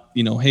not,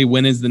 hey,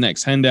 when is the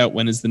next handout?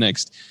 When is the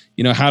next,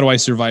 how do I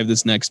survive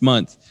this next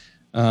month?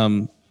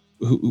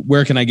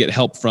 Where can I get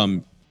help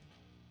from?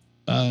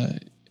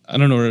 I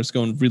don't know where it's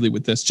going really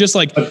with this. Just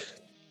like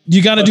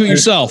you got to do it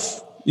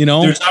yourself,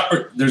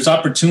 There's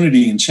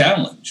opportunity and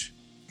challenge.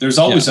 There's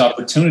always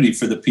opportunity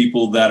for the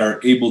people that are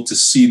able to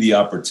see the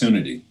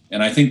opportunity.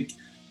 And I think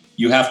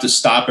you have to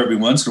stop every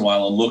once in a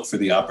while and look for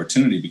the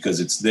opportunity, because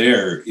it's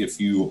there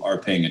if you are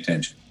paying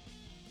attention.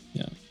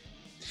 Yeah.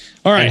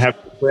 All right. And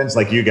have friends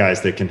like you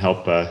guys that can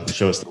help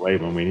show us the way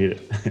when we need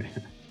it.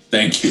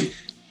 Thank you.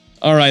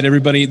 All right,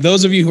 everybody.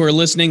 Those of you who are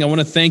listening, I want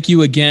to thank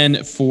you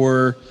again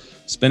for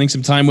spending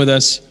some time with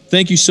us.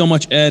 Thank you so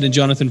much, Ed and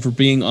Jonathan, for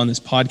being on this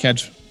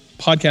podcast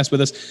with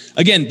us.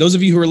 Again, those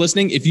of you who are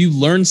listening, if you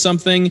learned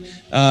something,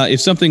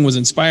 if something was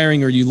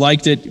inspiring or you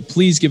liked it,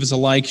 please give us a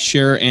like,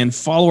 share, and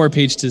follow our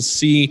page to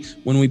see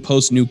when we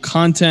post new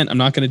content. I'm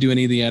not going to do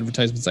any of the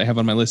advertisements I have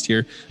on my list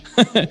here.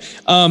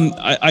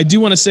 I do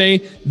want to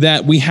say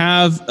that we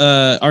have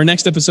our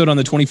next episode on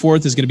the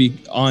 24th is going to be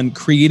on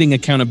creating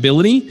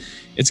accountability.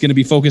 It's going to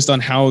be focused on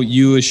how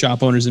you as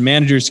shop owners and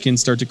managers can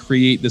start to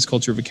create this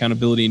culture of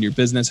accountability in your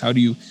business. How do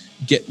you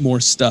get more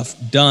stuff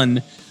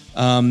done?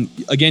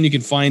 Again, you can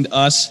find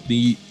us,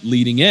 The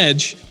Leading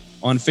Edge,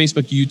 on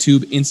Facebook, YouTube,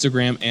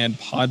 Instagram, and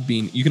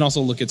Podbean. You can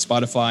also look at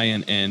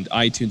Spotify and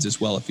iTunes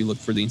as well if you look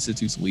for the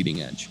Institute's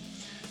Leading Edge.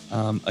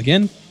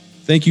 Again,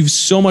 thank you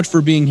so much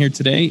for being here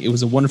today. It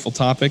was a wonderful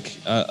topic.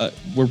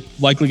 We're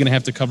likely going to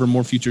have to cover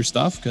more future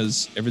stuff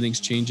because everything's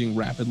changing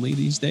rapidly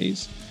these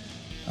days.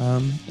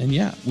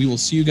 We will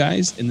see you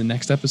guys in the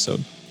next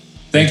episode.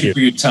 Thank you for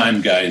your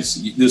time,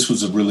 guys. This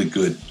was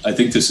I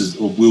think this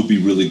will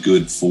be really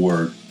good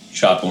for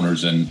shop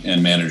owners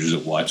and managers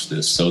that watch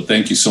this. So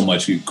thank you so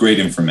much. Great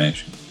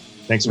information.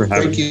 Thanks for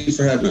having us. Thank you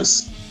for having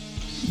us.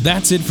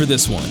 That's it for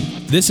this one.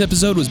 This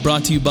episode was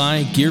brought to you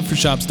by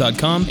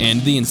GearForShops.com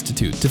and The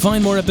Institute. To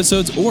find more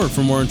episodes or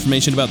for more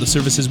information about the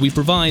services we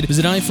provide,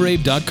 visit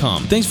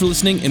ifrabe.com. Thanks for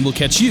listening, and we'll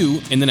catch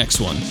you in the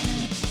next one.